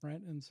home, right?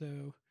 And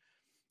so,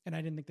 and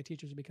I didn't think the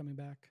teachers would be coming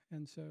back.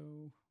 And so,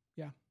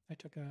 yeah, I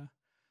took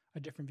a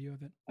different view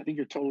of it. I think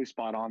you're totally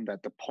spot on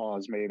that the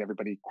pause made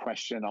everybody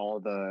question all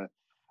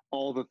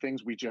the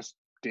things we just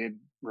did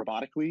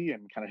robotically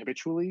and kind of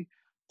habitually.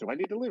 Do I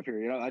need to live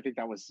here? You know, I think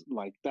that was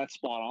like, that's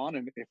spot on.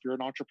 And if you're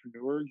an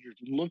entrepreneur, you're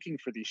looking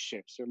for these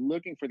shifts, you're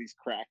looking for these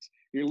cracks,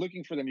 you're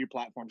looking for the new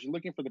platforms, you're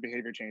looking for the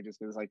behavior changes.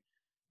 Because like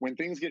when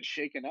things get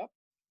shaken up,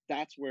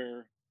 that's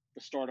where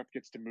the startup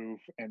gets to move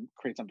and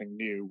create something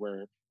new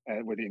where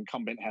the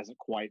incumbent hasn't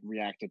quite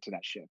reacted to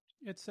that shift.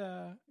 It's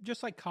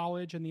just like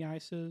college and the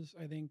ICEs.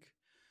 I think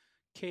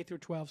K through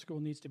 12 school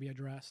needs to be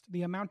addressed.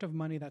 The amount of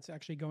money that's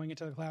actually going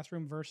into the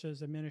classroom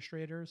versus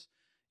administrators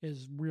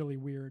is really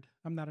weird.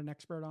 I'm not an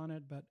expert on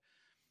it, but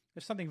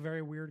there's something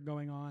very weird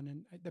going on.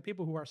 And the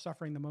people who are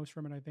suffering the most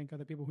from it, I think, are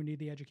the people who need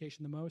the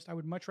education the most. I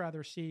would much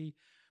rather see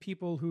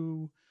people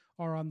who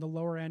are on the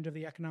lower end of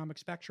the economic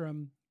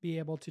spectrum be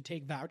able to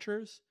take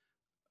vouchers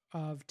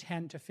of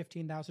 $10,000 to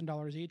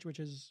 $15,000 each, which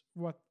is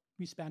what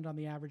we spend on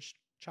the average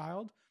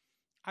child.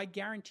 I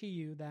guarantee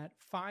you that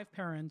 5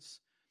 parents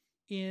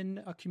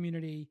in a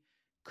community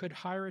could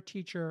hire a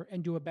teacher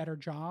and do a better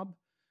job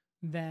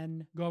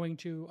than going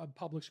to a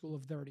public school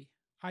of 30.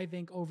 I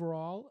think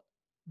overall,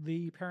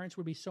 the parents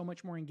would be so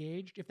much more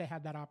engaged if they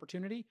had that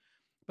opportunity.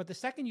 But the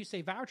second you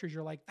say vouchers,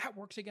 you're like, that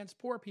works against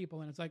poor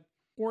people. And it's like,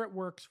 or it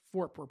works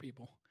for poor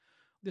people.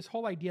 This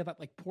whole idea that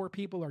like poor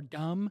people are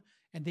dumb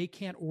and they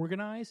can't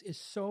organize is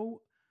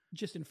so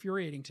just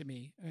infuriating to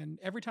me. And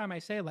every time I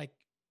say like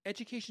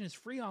education is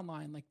free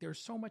online, like there's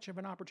so much of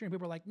an opportunity,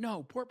 people are like,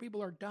 no, poor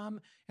people are dumb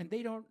and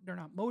they're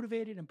not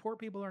motivated and poor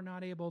people are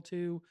not able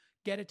to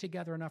get it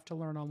together enough to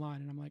learn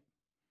online. And I'm like,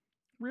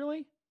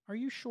 really? Are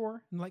you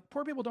sure? And like,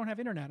 poor people don't have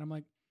internet. I'm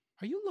like,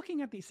 are you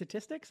looking at these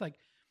statistics? Like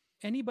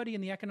anybody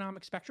in the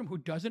economic spectrum who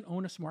doesn't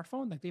own a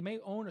smartphone, like they may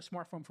own a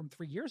smartphone from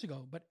 3 years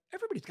ago, but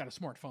everybody's got a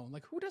smartphone.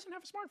 Like who doesn't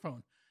have a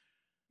smartphone?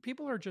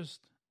 People are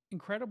just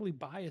incredibly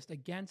biased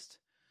against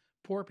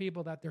poor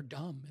people that they're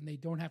dumb and they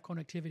don't have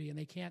connectivity and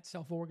they can't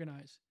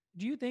self-organize.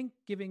 Do you think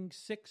giving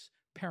 6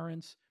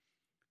 parents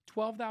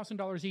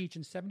 $12,000 each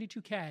and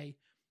 $72K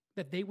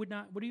that they would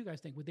not, what do you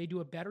guys think? Would they do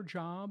a better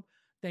job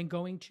than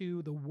going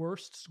to the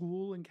worst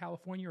school in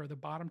California or the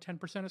bottom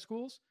 10% of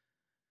schools?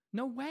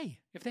 No way.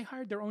 If they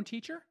hired their own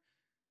teacher,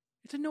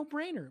 it's a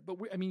no-brainer. But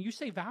you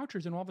say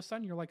vouchers and all of a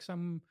sudden you're like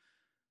some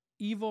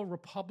evil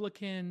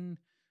Republican,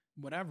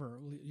 whatever,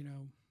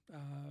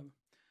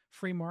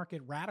 free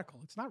market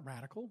radical. It's not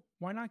radical.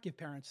 Why not give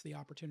parents the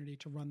opportunity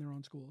to run their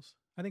own schools?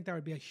 I think that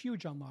would be a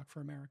huge unlock for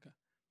America.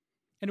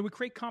 And it would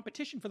create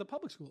competition for the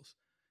public schools.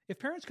 If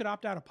parents could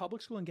opt out of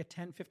public school and get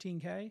 10,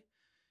 15K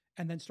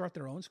and then start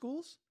their own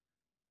schools,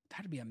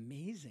 that'd be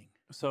amazing.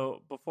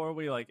 So before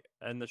we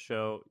end the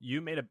show,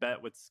 you made a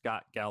bet with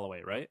Scott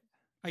Galloway, right?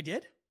 I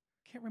did?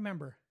 Can't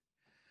remember.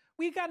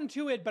 We got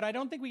into it, but I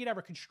don't think we could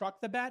ever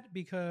construct the bet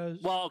because...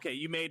 Well, okay,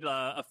 you made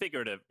a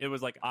figurative. It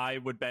was like, I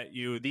would bet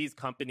you these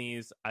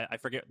companies, I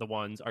forget the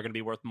ones, are going to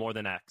be worth more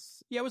than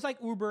X. Yeah, it was like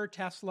Uber,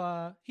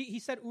 Tesla. He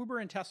said Uber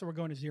and Tesla were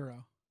going to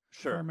zero.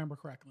 Sure. If I remember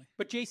correctly.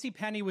 But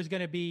JCPenney was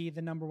going to be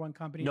the number one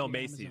company. No,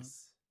 Macy's. Amazon.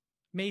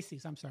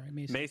 Macy's, I'm sorry.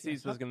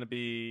 Macy's was going to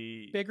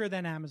be... bigger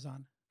than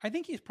Amazon. I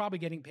think he's probably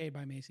getting paid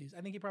by Macy's. I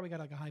think he probably got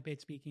like a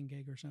high-paid speaking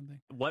gig or something.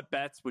 What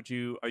bets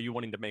are you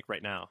wanting to make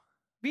right now?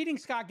 Beating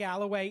Scott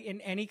Galloway in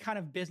any kind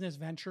of business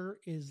venture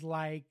is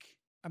like,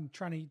 I'm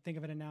trying to think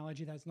of an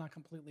analogy that's not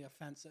completely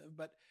offensive,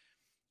 but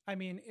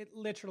it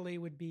literally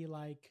would be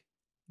like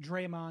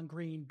Draymond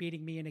Green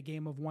beating me in a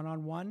game of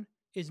one-on-one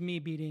is me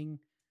beating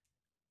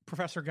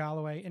Professor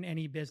Galloway in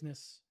any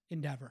business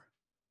endeavor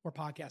or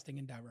podcasting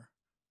endeavor.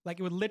 Like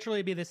it would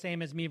literally be the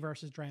same as me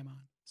versus Draymond.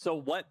 So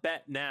what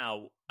bet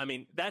now?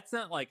 That's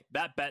not like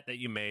that bet that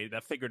you made,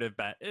 that figurative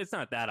bet. It's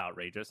not that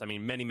outrageous.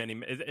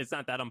 It's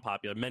not that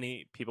unpopular.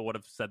 Many people would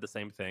have said the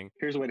same thing.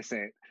 Here's a way to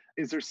say it.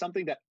 Is there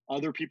something that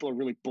other people are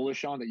really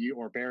bullish on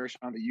or bearish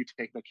on that you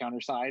take the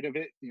counter side of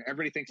it?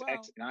 Everybody thinks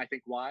X and I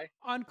think Y.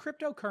 On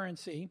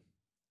cryptocurrency,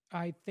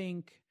 I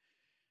think,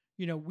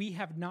 we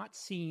have not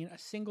seen a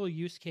single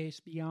use case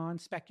beyond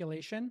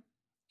speculation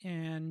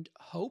and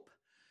hope.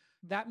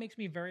 That makes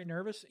me very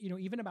nervous,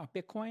 even about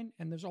Bitcoin.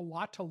 And there's a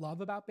lot to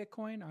love about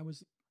Bitcoin. I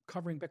was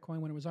covering Bitcoin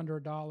when it was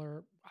under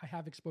 $1. I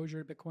have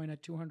exposure to Bitcoin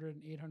at $200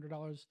 and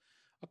 $800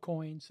 a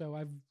coin. So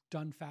I've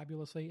done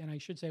fabulously. And I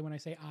should say, when I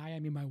say I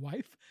mean my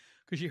wife,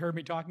 because she heard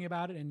me talking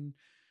about it and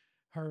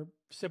her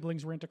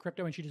siblings were into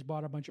crypto and she just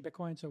bought a bunch of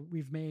Bitcoin. So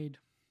we've made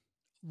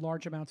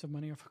large amounts of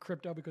money off of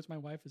crypto because my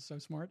wife is so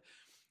smart.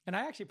 And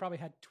I actually probably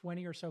had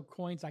 20 or so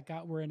coins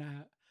were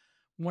in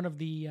one of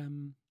the,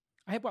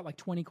 I had bought like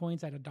 20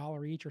 coins at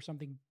 $1 each or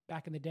something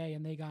back in the day,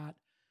 and they got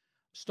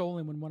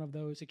stolen when one of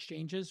those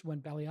exchanges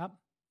went belly up.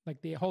 Like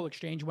the whole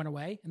exchange went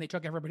away, and they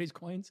took everybody's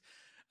coins.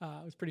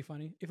 It was pretty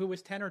funny. If it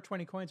was 10 or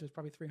 20 coins, it was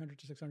probably 300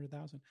 to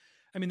 600,000.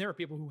 There are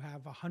people who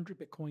have 100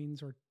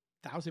 Bitcoins or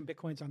 1,000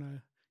 Bitcoins on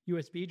a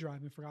USB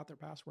drive and forgot their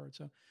password.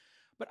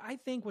 But I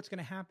think what's going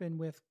to happen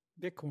with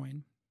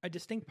Bitcoin, a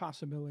distinct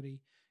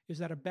possibility, is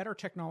that a better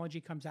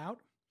technology comes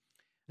out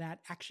that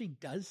actually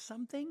does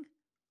something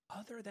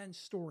other than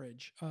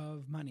storage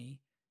of money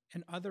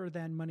and other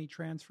than money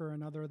transfer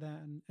and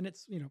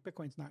it's,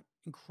 Bitcoin's not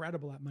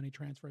incredible at money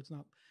transfer. It's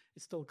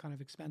still kind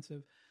of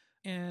expensive.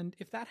 And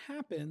if that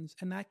happens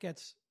and that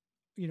gets,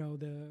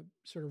 the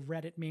sort of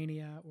Reddit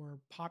mania or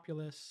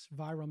populist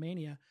viral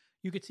mania,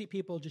 you could see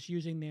people just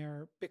using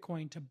their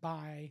Bitcoin to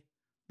buy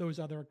those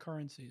other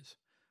currencies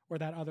or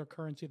that other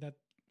currency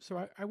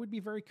so I would be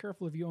very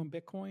careful if you own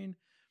Bitcoin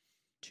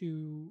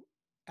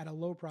at a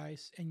low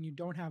price and you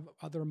don't have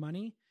other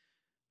money.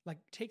 Like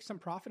take some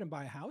profit and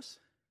buy a house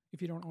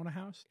if you don't own a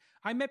house.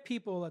 I met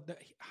people at the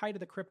height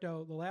of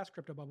the last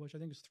crypto bubble, which I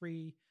think was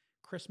 3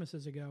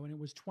 Christmases ago, and it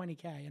was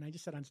 $20K. And I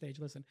just said on stage,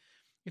 listen,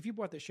 if you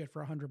bought this shit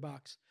for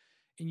 $100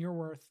 and you're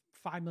worth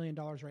 $5 million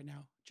right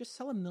now, just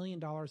sell $1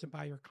 million and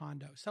buy your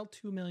condo. Sell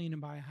 $2 million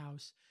and buy a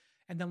house,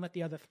 and then let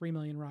the other $3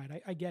 million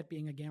ride. I get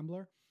being a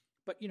gambler,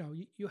 but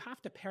you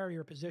have to pair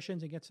your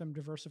positions and get some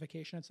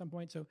diversification at some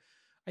point. So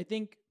I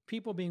think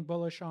people being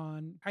bullish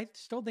I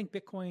still think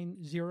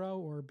Bitcoin 0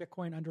 or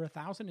Bitcoin under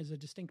 1,000 is a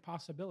distinct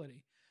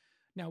possibility.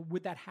 Now,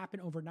 would that happen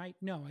overnight?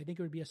 No, I think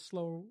it would be a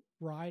slow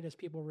ride as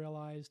people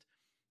realized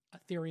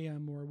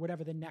Ethereum or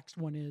whatever the next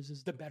one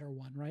is the better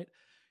one, right?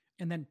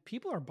 And then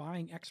people are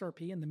buying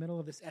XRP in the middle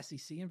of this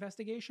SEC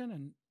investigation,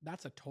 and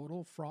that's a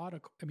total fraud.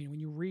 When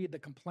you read the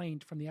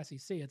complaint from the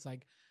SEC, it's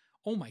like,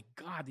 oh my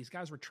God, these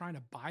guys were trying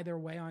to buy their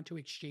way onto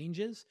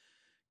exchanges,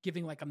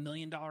 giving like $1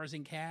 million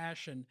in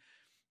cash, and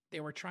they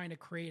were trying to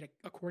create,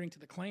 according to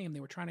the claim, they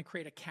were trying to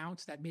create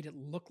accounts that made it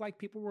look like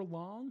people were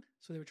long.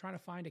 So they were trying to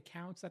find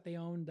accounts that they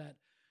owned that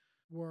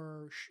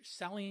were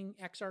selling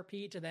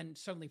XRP to then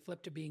suddenly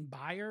flip to being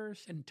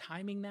buyers and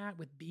timing that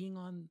with being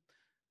on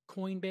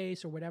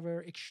Coinbase or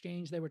whatever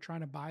exchange they were trying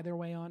to buy their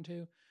way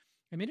onto.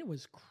 It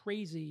was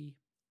crazy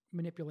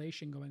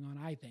manipulation going on,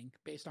 I think,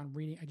 based on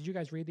reading. Did you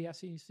guys read the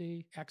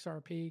SEC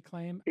XRP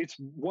claim? It's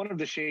one of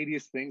the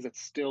shadiest things that's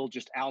still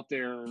just out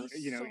there,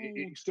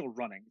 it's still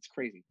running. It's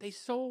crazy. They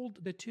sold,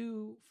 the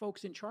 2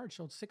 folks in charge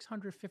sold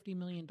 $650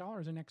 million in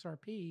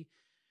XRP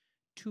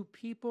to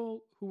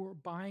people who were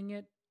buying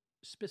it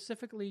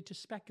specifically to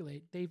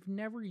speculate. They've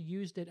never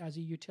used it as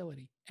a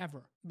utility,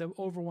 ever. The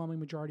overwhelming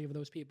majority of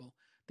those people.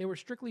 They were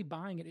strictly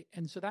buying it.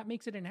 And so that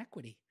makes it an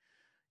equity.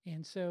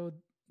 And so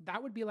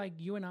that would be like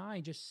you and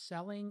I just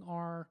selling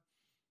our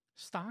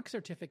stock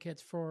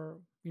certificates for,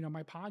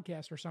 my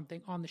podcast or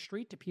something on the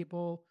street to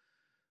people.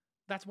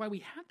 That's why we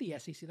have the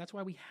SEC. That's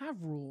why we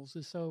have rules,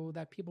 is so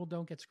that people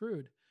don't get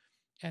screwed.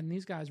 And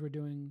these guys were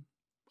doing,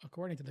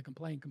 according to the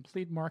complaint,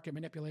 complete market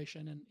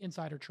manipulation and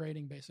insider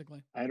trading,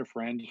 basically. I had a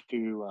friend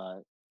who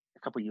a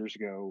couple of years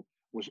ago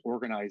was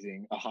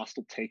organizing a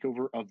hostile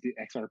takeover of the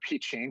XRP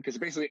chain, because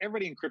basically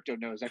everybody in crypto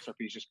knows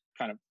XRP is just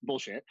kind of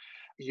bullshit.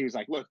 He was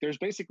like, look, there's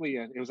basically,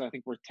 it was, I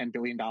think, worth $10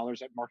 billion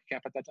at market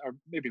cap at that time, or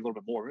maybe a little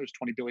bit more. It was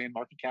 20 billion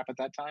market cap at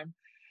that time.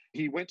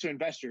 He went to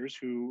investors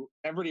who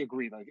everybody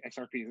agreed, like,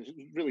 XRP, there's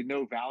really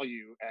no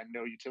value and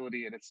no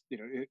utility, and it's,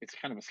 it's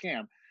kind of a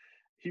scam.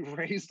 He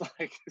raised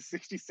like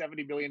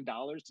 $60-70 million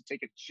to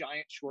take a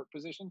giant short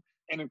position.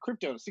 And in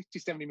crypto,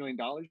 $60-70 million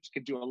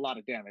could do a lot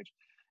of damage.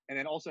 And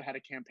then also had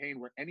a campaign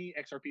where any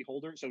XRP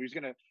holder, so he was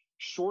going to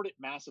short it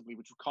massively,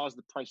 which would cause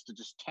the price to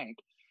just tank.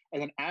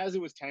 And then as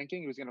it was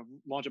tanking, he was going to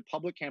launch a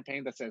public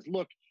campaign that says,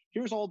 look,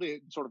 here's all the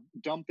sort of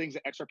dumb things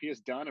that XRP has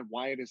done and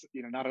why it is,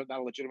 not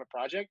a legitimate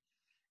project.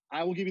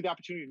 I will give you the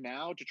opportunity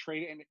now to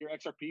trade in your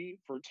XRP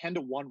for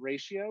 10-to-1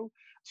 ratio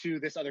to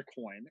this other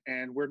coin.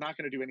 And we're not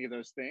going to do any of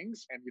those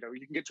things. And,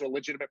 you can get to a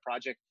legitimate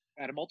project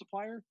at a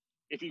multiplier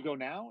if you go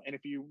now. And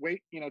if you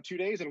wait, 2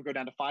 days, it'll go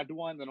down to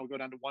 5-to-1, then it'll go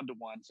down to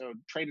 1-to-1. So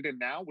trade it in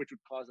now, which would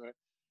cause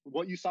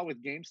what you saw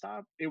with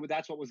GameStop,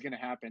 that's what was going to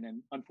happen.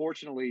 And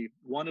unfortunately,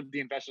 one of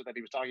the investors that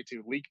he was talking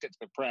to leaked it to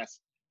the press.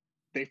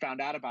 They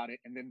found out about it,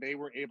 and then they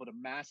were able to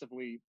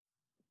massively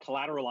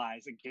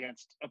collateralize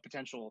against a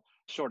potential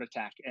short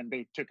attack. And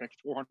they took like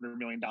 $400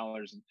 million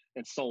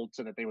and sold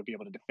so that they would be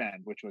able to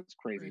defend, which was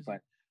crazy. But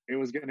it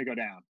was going to go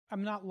down.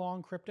 I'm not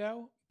long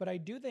crypto, but I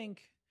do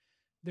think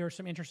there's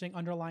some interesting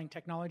underlying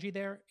technology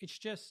there. It's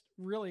just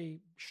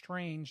really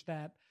strange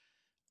that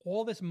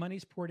all this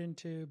money's poured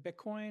into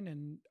Bitcoin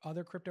and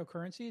other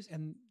cryptocurrencies,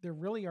 and there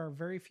really are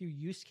very few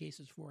use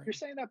cases for it. You're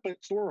saying that,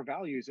 but store of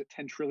value is a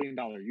 $10 trillion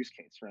use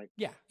case, right?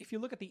 Yeah. If you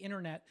look at the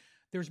internet,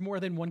 there's more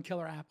than one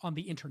killer app on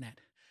the internet.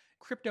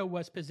 Crypto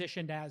was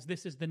positioned as,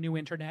 this is the new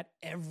internet.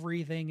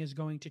 Everything is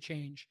going to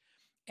change.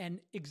 And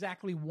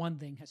exactly one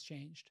thing has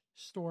changed: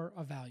 store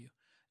of value.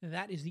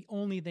 That is the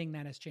only thing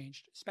that has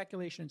changed: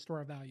 speculation and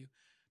store of value.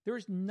 There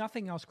is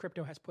nothing else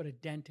crypto has put a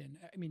dent in.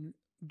 I mean,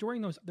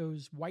 during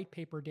those white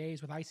paper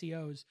days with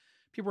ICOs,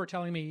 people were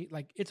telling me,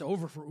 like, it's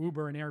over for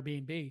Uber and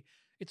Airbnb.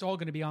 It's all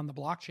going to be on the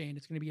blockchain.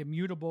 It's going to be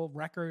immutable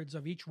records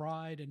of each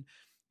ride, and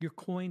your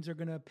coins are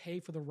going to pay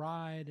for the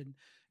ride.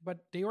 But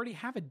they already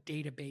have a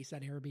database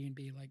at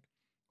Airbnb. Like,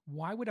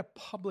 why would a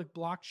public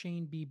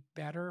blockchain be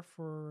better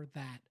for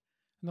that?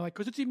 And they're like,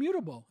 because it's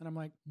immutable. And I'm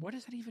like, what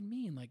does that even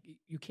mean? Like,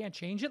 you can't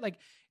change it? Like,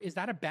 is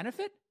that a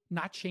benefit?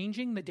 Not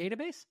changing the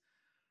database?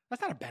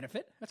 That's not a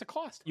benefit. That's a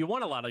cost. You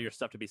want a lot of your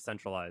stuff to be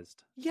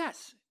centralized.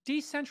 Yes.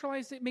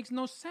 Decentralized, it makes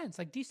no sense.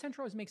 Like,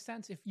 decentralized makes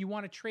sense if you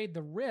want to trade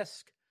the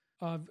risk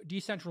of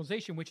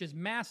decentralization, which is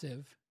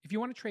massive. If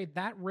you want to trade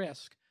that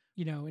risk,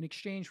 in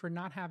exchange for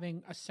not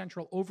having a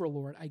central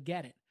overlord, I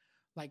get it.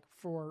 Like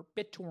for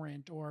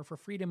BitTorrent or for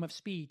freedom of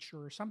speech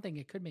or something,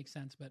 it could make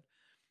sense. But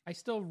I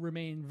still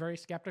remain very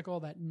skeptical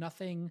that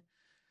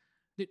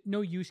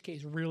no use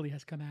case really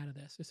has come out of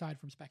this aside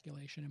from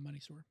speculation and money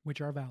store,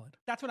 which are valid.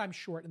 That's what I'm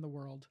short in the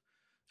world.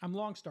 I'm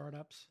long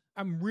startups.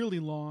 I'm really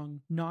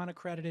long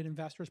non-accredited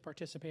investors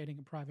participating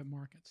in private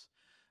markets.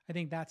 I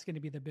think that's going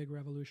to be the big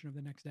revolution of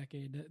the next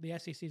decade. The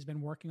SEC has been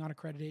working on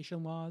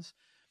accreditation laws,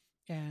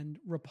 and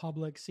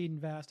Republic, Seed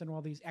Invest, and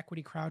all these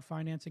equity crowd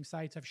financing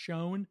sites have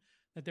shown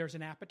that there's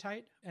an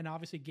appetite. And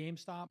obviously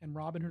GameStop and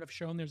Robinhood have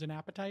shown there's an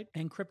appetite.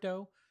 And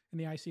crypto and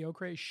the ICO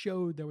craze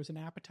showed there was an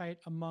appetite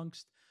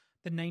amongst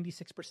the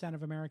 96%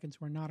 of Americans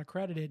who are not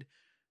accredited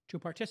to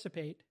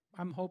participate.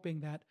 I'm hoping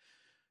that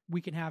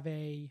we can have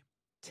a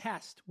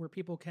test where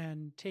people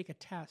can take a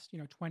test,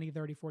 20,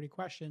 30, 40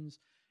 questions,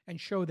 and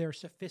show they're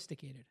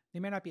sophisticated. They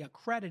may not be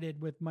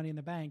accredited with money in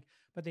the bank,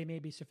 but they may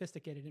be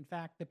sophisticated. In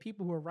fact, the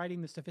people who are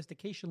writing the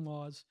sophistication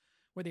laws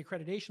or the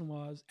accreditation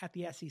laws at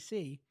the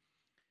SEC,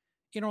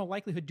 in all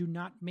likelihood, do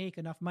not make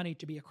enough money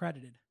to be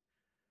accredited.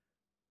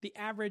 The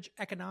average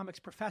economics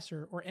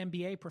professor or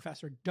MBA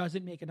professor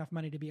doesn't make enough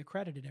money to be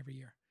accredited every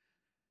year.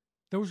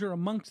 Those are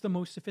amongst the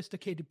most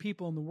sophisticated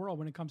people in the world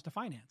when it comes to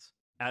finance.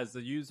 As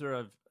a user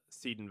of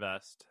Seed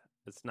Invest,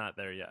 it's not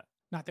there yet.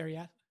 Not there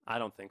yet? I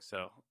don't think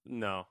so.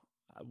 No.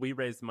 We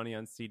raised money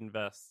on Seed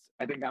Invest.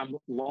 I think I'm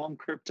long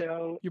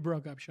crypto. You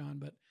broke up, Sean,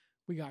 but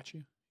we got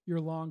you.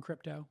 You're long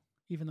crypto,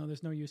 even though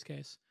there's no use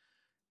case.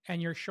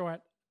 And you're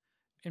short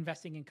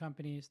investing in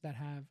companies that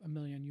have 1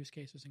 million use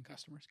cases and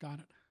customers. Got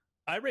it.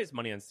 I raised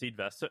money on Seed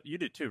Invest. So you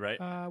did too,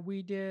 right?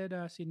 We did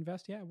Seed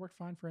Invest. Yeah, it worked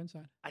fine for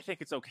Inside. I think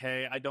it's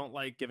okay. I don't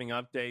like giving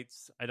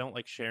updates. I don't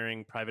like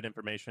sharing private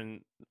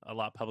information a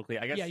lot publicly.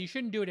 I guess. Yeah, you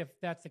shouldn't do it if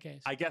that's the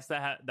case. I guess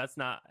that's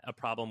not a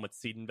problem with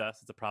Seed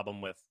Invest. It's a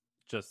problem with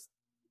just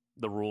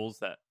the rules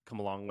that come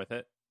along with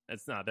it.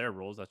 It's not their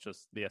rules. That's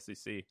just the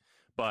SEC.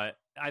 But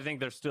I think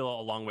there's still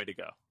a long way to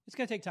go. It's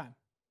going to take time.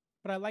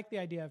 But I like the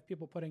idea of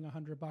people putting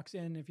 $100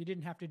 in. If you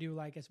didn't have to do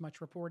like as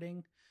much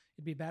reporting,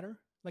 it'd be better.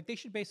 Like they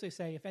should basically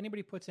say, if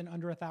anybody puts in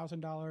under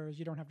 $1,000,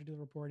 you don't have to do the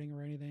reporting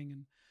or anything.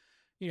 And,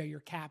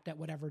 you're capped at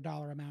whatever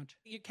dollar amount.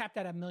 You're capped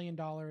at $1 million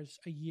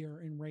a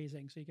year in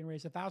raising. So you can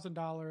raise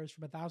 $1,000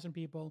 from 1,000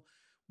 people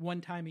one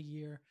time a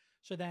year.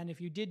 So then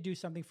if you did do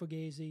something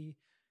fugazi,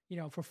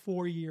 for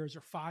 4 years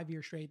or 5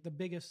 years straight,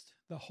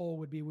 the hole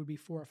would be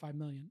 4 or 5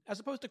 million, as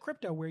opposed to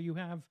crypto where you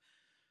have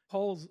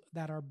holes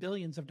that are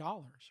billions of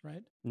dollars,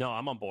 right? No,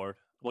 I'm on board.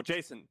 Well,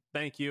 Jason,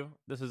 thank you.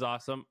 This is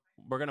awesome.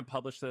 We're going to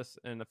publish this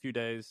in a few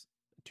days,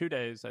 2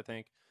 days, I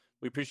think.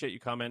 We appreciate you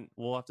coming.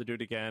 We'll have to do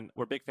it again.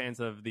 We're big fans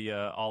of the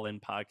All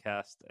In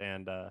podcast.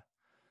 And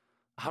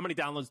how many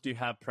downloads do you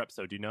have per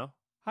episode? Do you know?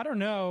 I don't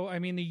know. I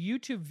mean, the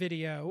YouTube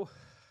video,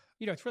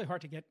 it's really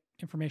hard to get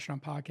information on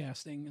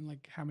podcasting and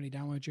like how many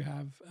downloads you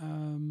have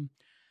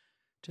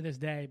to this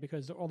day,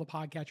 because all the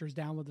podcatchers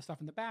download the stuff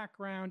in the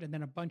background, and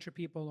then a bunch of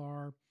people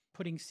are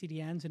putting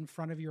CDNs in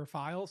front of your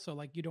file. So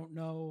like you don't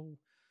know,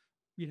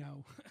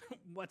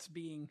 what's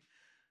being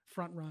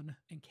front run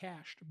and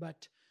cached.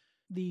 But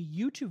the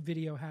YouTube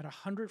video had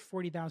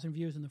 140,000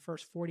 views in the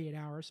first 48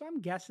 hours. So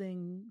I'm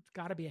guessing it's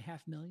got to be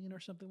 500,000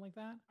 or something like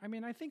that. I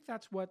mean, I think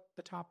that's what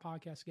the top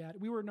podcasts get.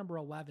 We were number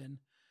 11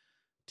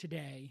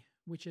 today,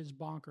 which is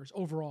bonkers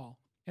overall.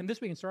 And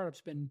This Week in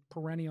Startups been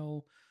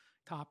perennial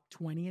top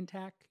 20 in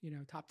tech,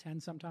 top 10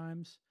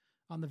 sometimes.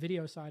 On the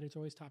video side, it's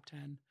always top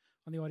 10.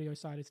 On the audio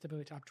side, it's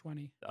typically top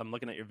 20. I'm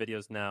looking at your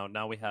videos now.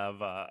 Now we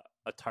have a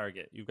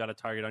target. You've got a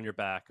target on your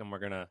back, and we're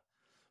gonna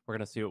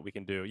see what we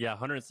can do. Yeah,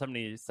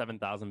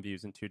 177,000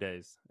 views in 2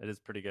 days. It is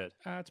pretty good.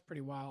 That's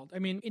pretty wild. I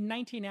mean, in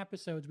 19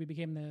 episodes, we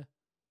became the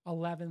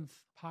 11th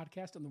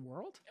podcast in the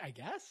world, I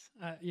guess.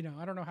 I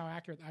don't know how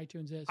accurate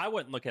iTunes is. I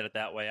wouldn't look at it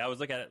that way. I was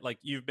looking at it like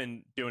you've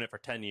been doing it for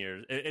 10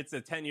 years. It's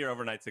a 10-year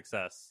overnight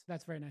success.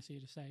 That's very nice of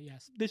you to say,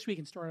 yes. This Week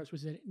in Startups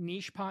was a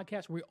niche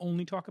podcast where we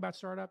only talk about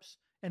startups.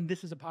 And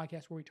this is a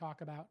podcast where we talk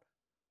about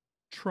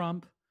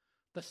Trump,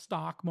 the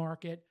stock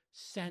market,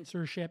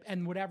 censorship,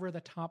 and whatever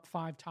the top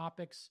 5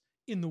 topics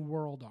in the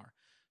world are.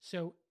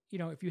 So,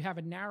 if you have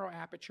a narrow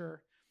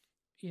aperture,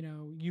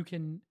 you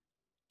can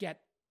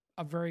get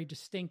a very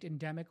distinct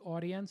endemic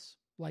audience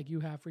like you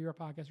have for your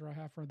podcast or I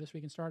have for This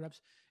Week in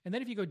Startups. And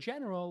then if you go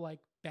general, like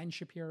Ben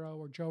Shapiro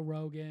or Joe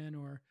Rogan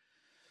or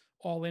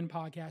All In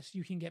podcasts,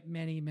 you can get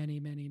many, many,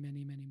 many,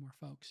 many, many more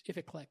folks if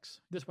it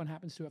clicks. This one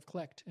happens to have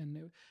clicked.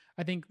 And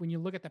I think when you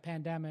look at the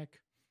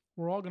pandemic,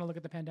 we're all going to look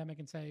at the pandemic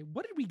and say,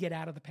 what did we get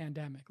out of the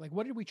pandemic? Like,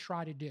 what did we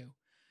try to do?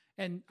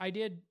 And I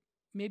did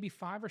maybe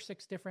 5 or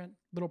 6 different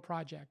little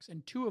projects,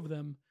 and 2 of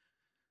them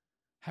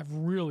have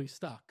really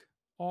stuck.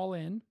 All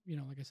In,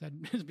 like I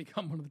said, has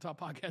become one of the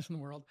top podcasts in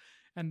the world.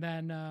 And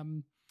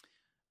then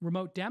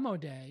Remote Demo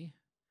Day,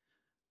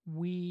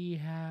 we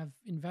have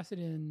invested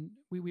in,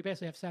 we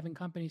basically have 7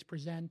 companies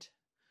present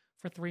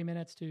for 3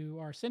 minutes to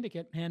our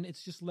syndicate, and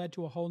it's just led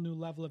to a whole new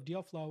level of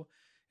deal flow.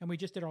 And we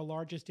just did our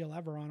largest deal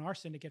ever on our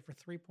syndicate for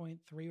 $3.3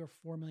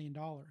 or $4 million,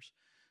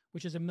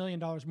 which is $1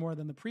 million more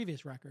than the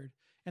previous record.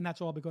 And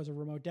that's all because of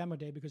Remote Demo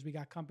Day, because we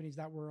got companies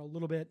that were a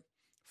little bit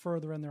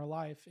further in their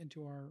life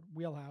into our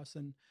wheelhouse.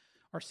 And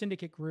our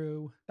syndicate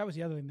grew. That was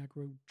the other thing that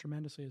grew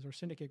tremendously, is our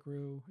syndicate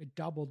grew. It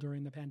doubled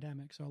during the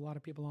pandemic. So a lot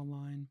of people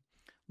online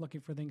looking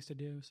for things to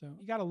do. So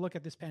you got to look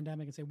at this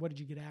pandemic and say, what did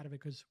you get out of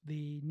it? Because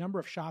the number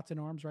of shots in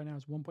arms right now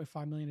is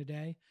 1.5 million a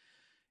day.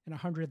 And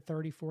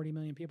 40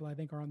 million people, I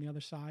think, are on the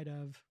other side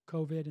of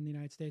COVID in the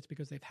United States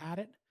because they've had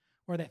it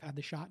or they've had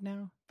the shot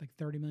now. Like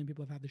 30 million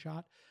people have had the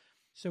shot.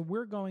 So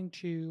we're going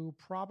to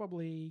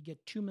probably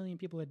get 2 million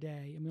people a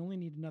day, and we only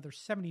need another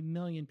 70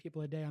 million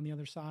people a day on the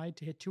other side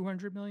to hit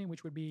 200 million,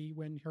 which would be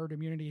when herd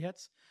immunity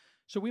hits.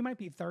 So we might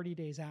be 30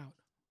 days out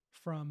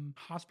from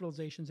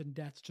hospitalizations and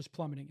deaths just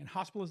plummeting. And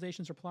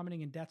hospitalizations are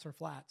plummeting and deaths are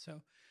flat.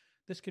 So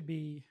this could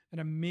be an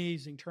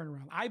amazing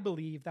turnaround. I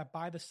believe that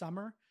by the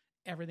summer,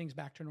 everything's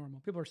back to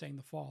normal. People are saying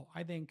the fall.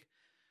 I think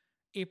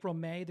April,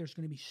 May, there's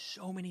going to be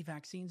so many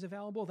vaccines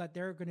available that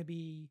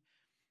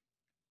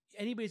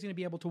anybody's going to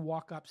be able to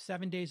walk up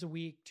 7 days a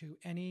week to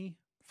any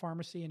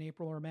pharmacy in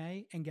April or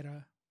May and get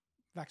a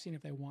vaccine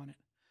if they want it.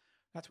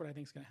 That's what I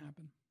think is going to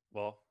happen.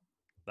 Well,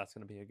 that's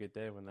going to be a good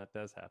day when that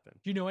does happen.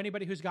 Do you know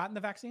anybody who's gotten the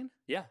vaccine?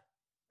 Yeah,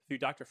 a few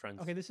doctor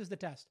friends. Okay, this is the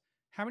test.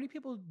 How many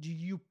people do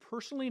you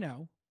personally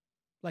know,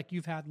 like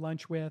you've had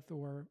lunch with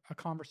or a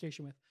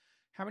conversation with?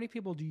 How many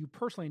people do you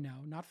personally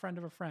know, not friend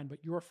of a friend,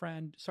 but your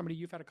friend, somebody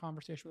you've had a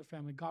conversation with,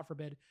 family, God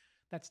forbid,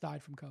 that's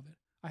died from COVID?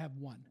 I have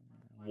one.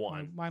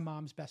 My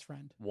mom's best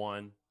friend.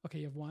 One. Okay,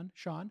 you have one.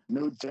 Sean?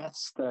 No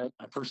deaths that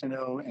I personally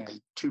know, and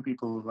 2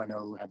 people who I know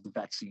who have the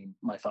vaccine,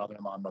 my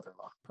father-in-law and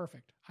mother-in-law.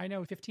 Perfect. I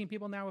know 15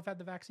 people now have had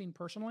the vaccine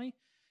personally,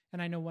 and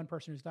I know 1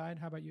 person who's died.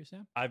 How about you,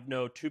 Sam? I've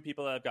known 2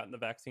 people that have gotten the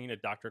vaccine, a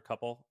doctor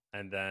couple,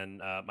 and then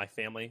my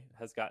family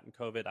has gotten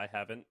COVID. I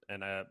haven't,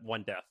 and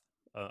 1 death,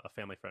 a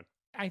family friend.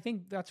 I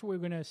think that's what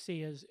we're going to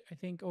see is, I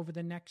think over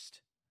the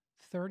next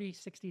 30,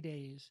 60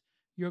 days,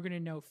 you're going to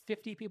know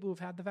 50 people who've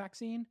had the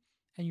vaccine,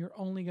 and you're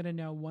only going to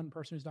know 1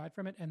 person who's died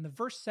from it. And the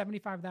first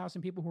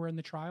 75,000 people who are in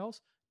the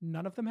trials,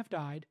 none of them have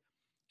died,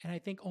 and I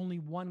think only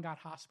one got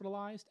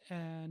hospitalized,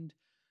 and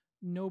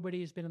nobody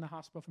has been in the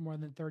hospital for more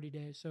than 30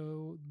 days.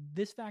 So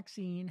this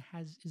vaccine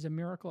is a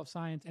miracle of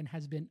science and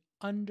has been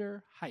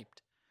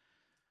underhyped.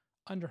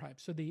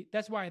 So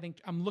that's why I think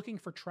I'm looking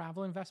for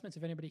travel investments.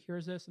 If anybody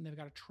hears this and they've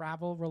got a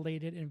travel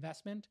related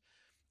investment,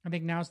 I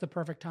think now's the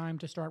perfect time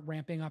to start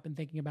ramping up and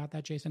thinking about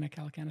that. Jason at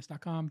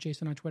Calacanis.com,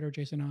 Jason on Twitter,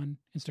 Jason on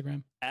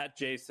Instagram. At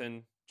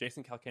Jason,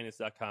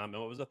 JasonCalcanis.com. And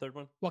what was the third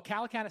one? Well,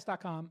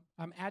 Calacanis.com.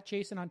 I'm at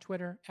Jason on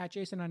Twitter, at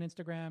Jason on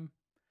Instagram,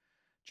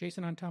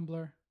 Jason on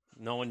Tumblr.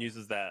 No one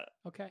uses that.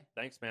 Okay.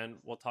 Thanks, man.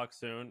 We'll talk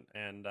soon.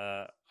 And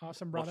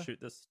awesome, brother. We'll shoot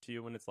this to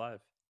you when it's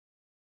live.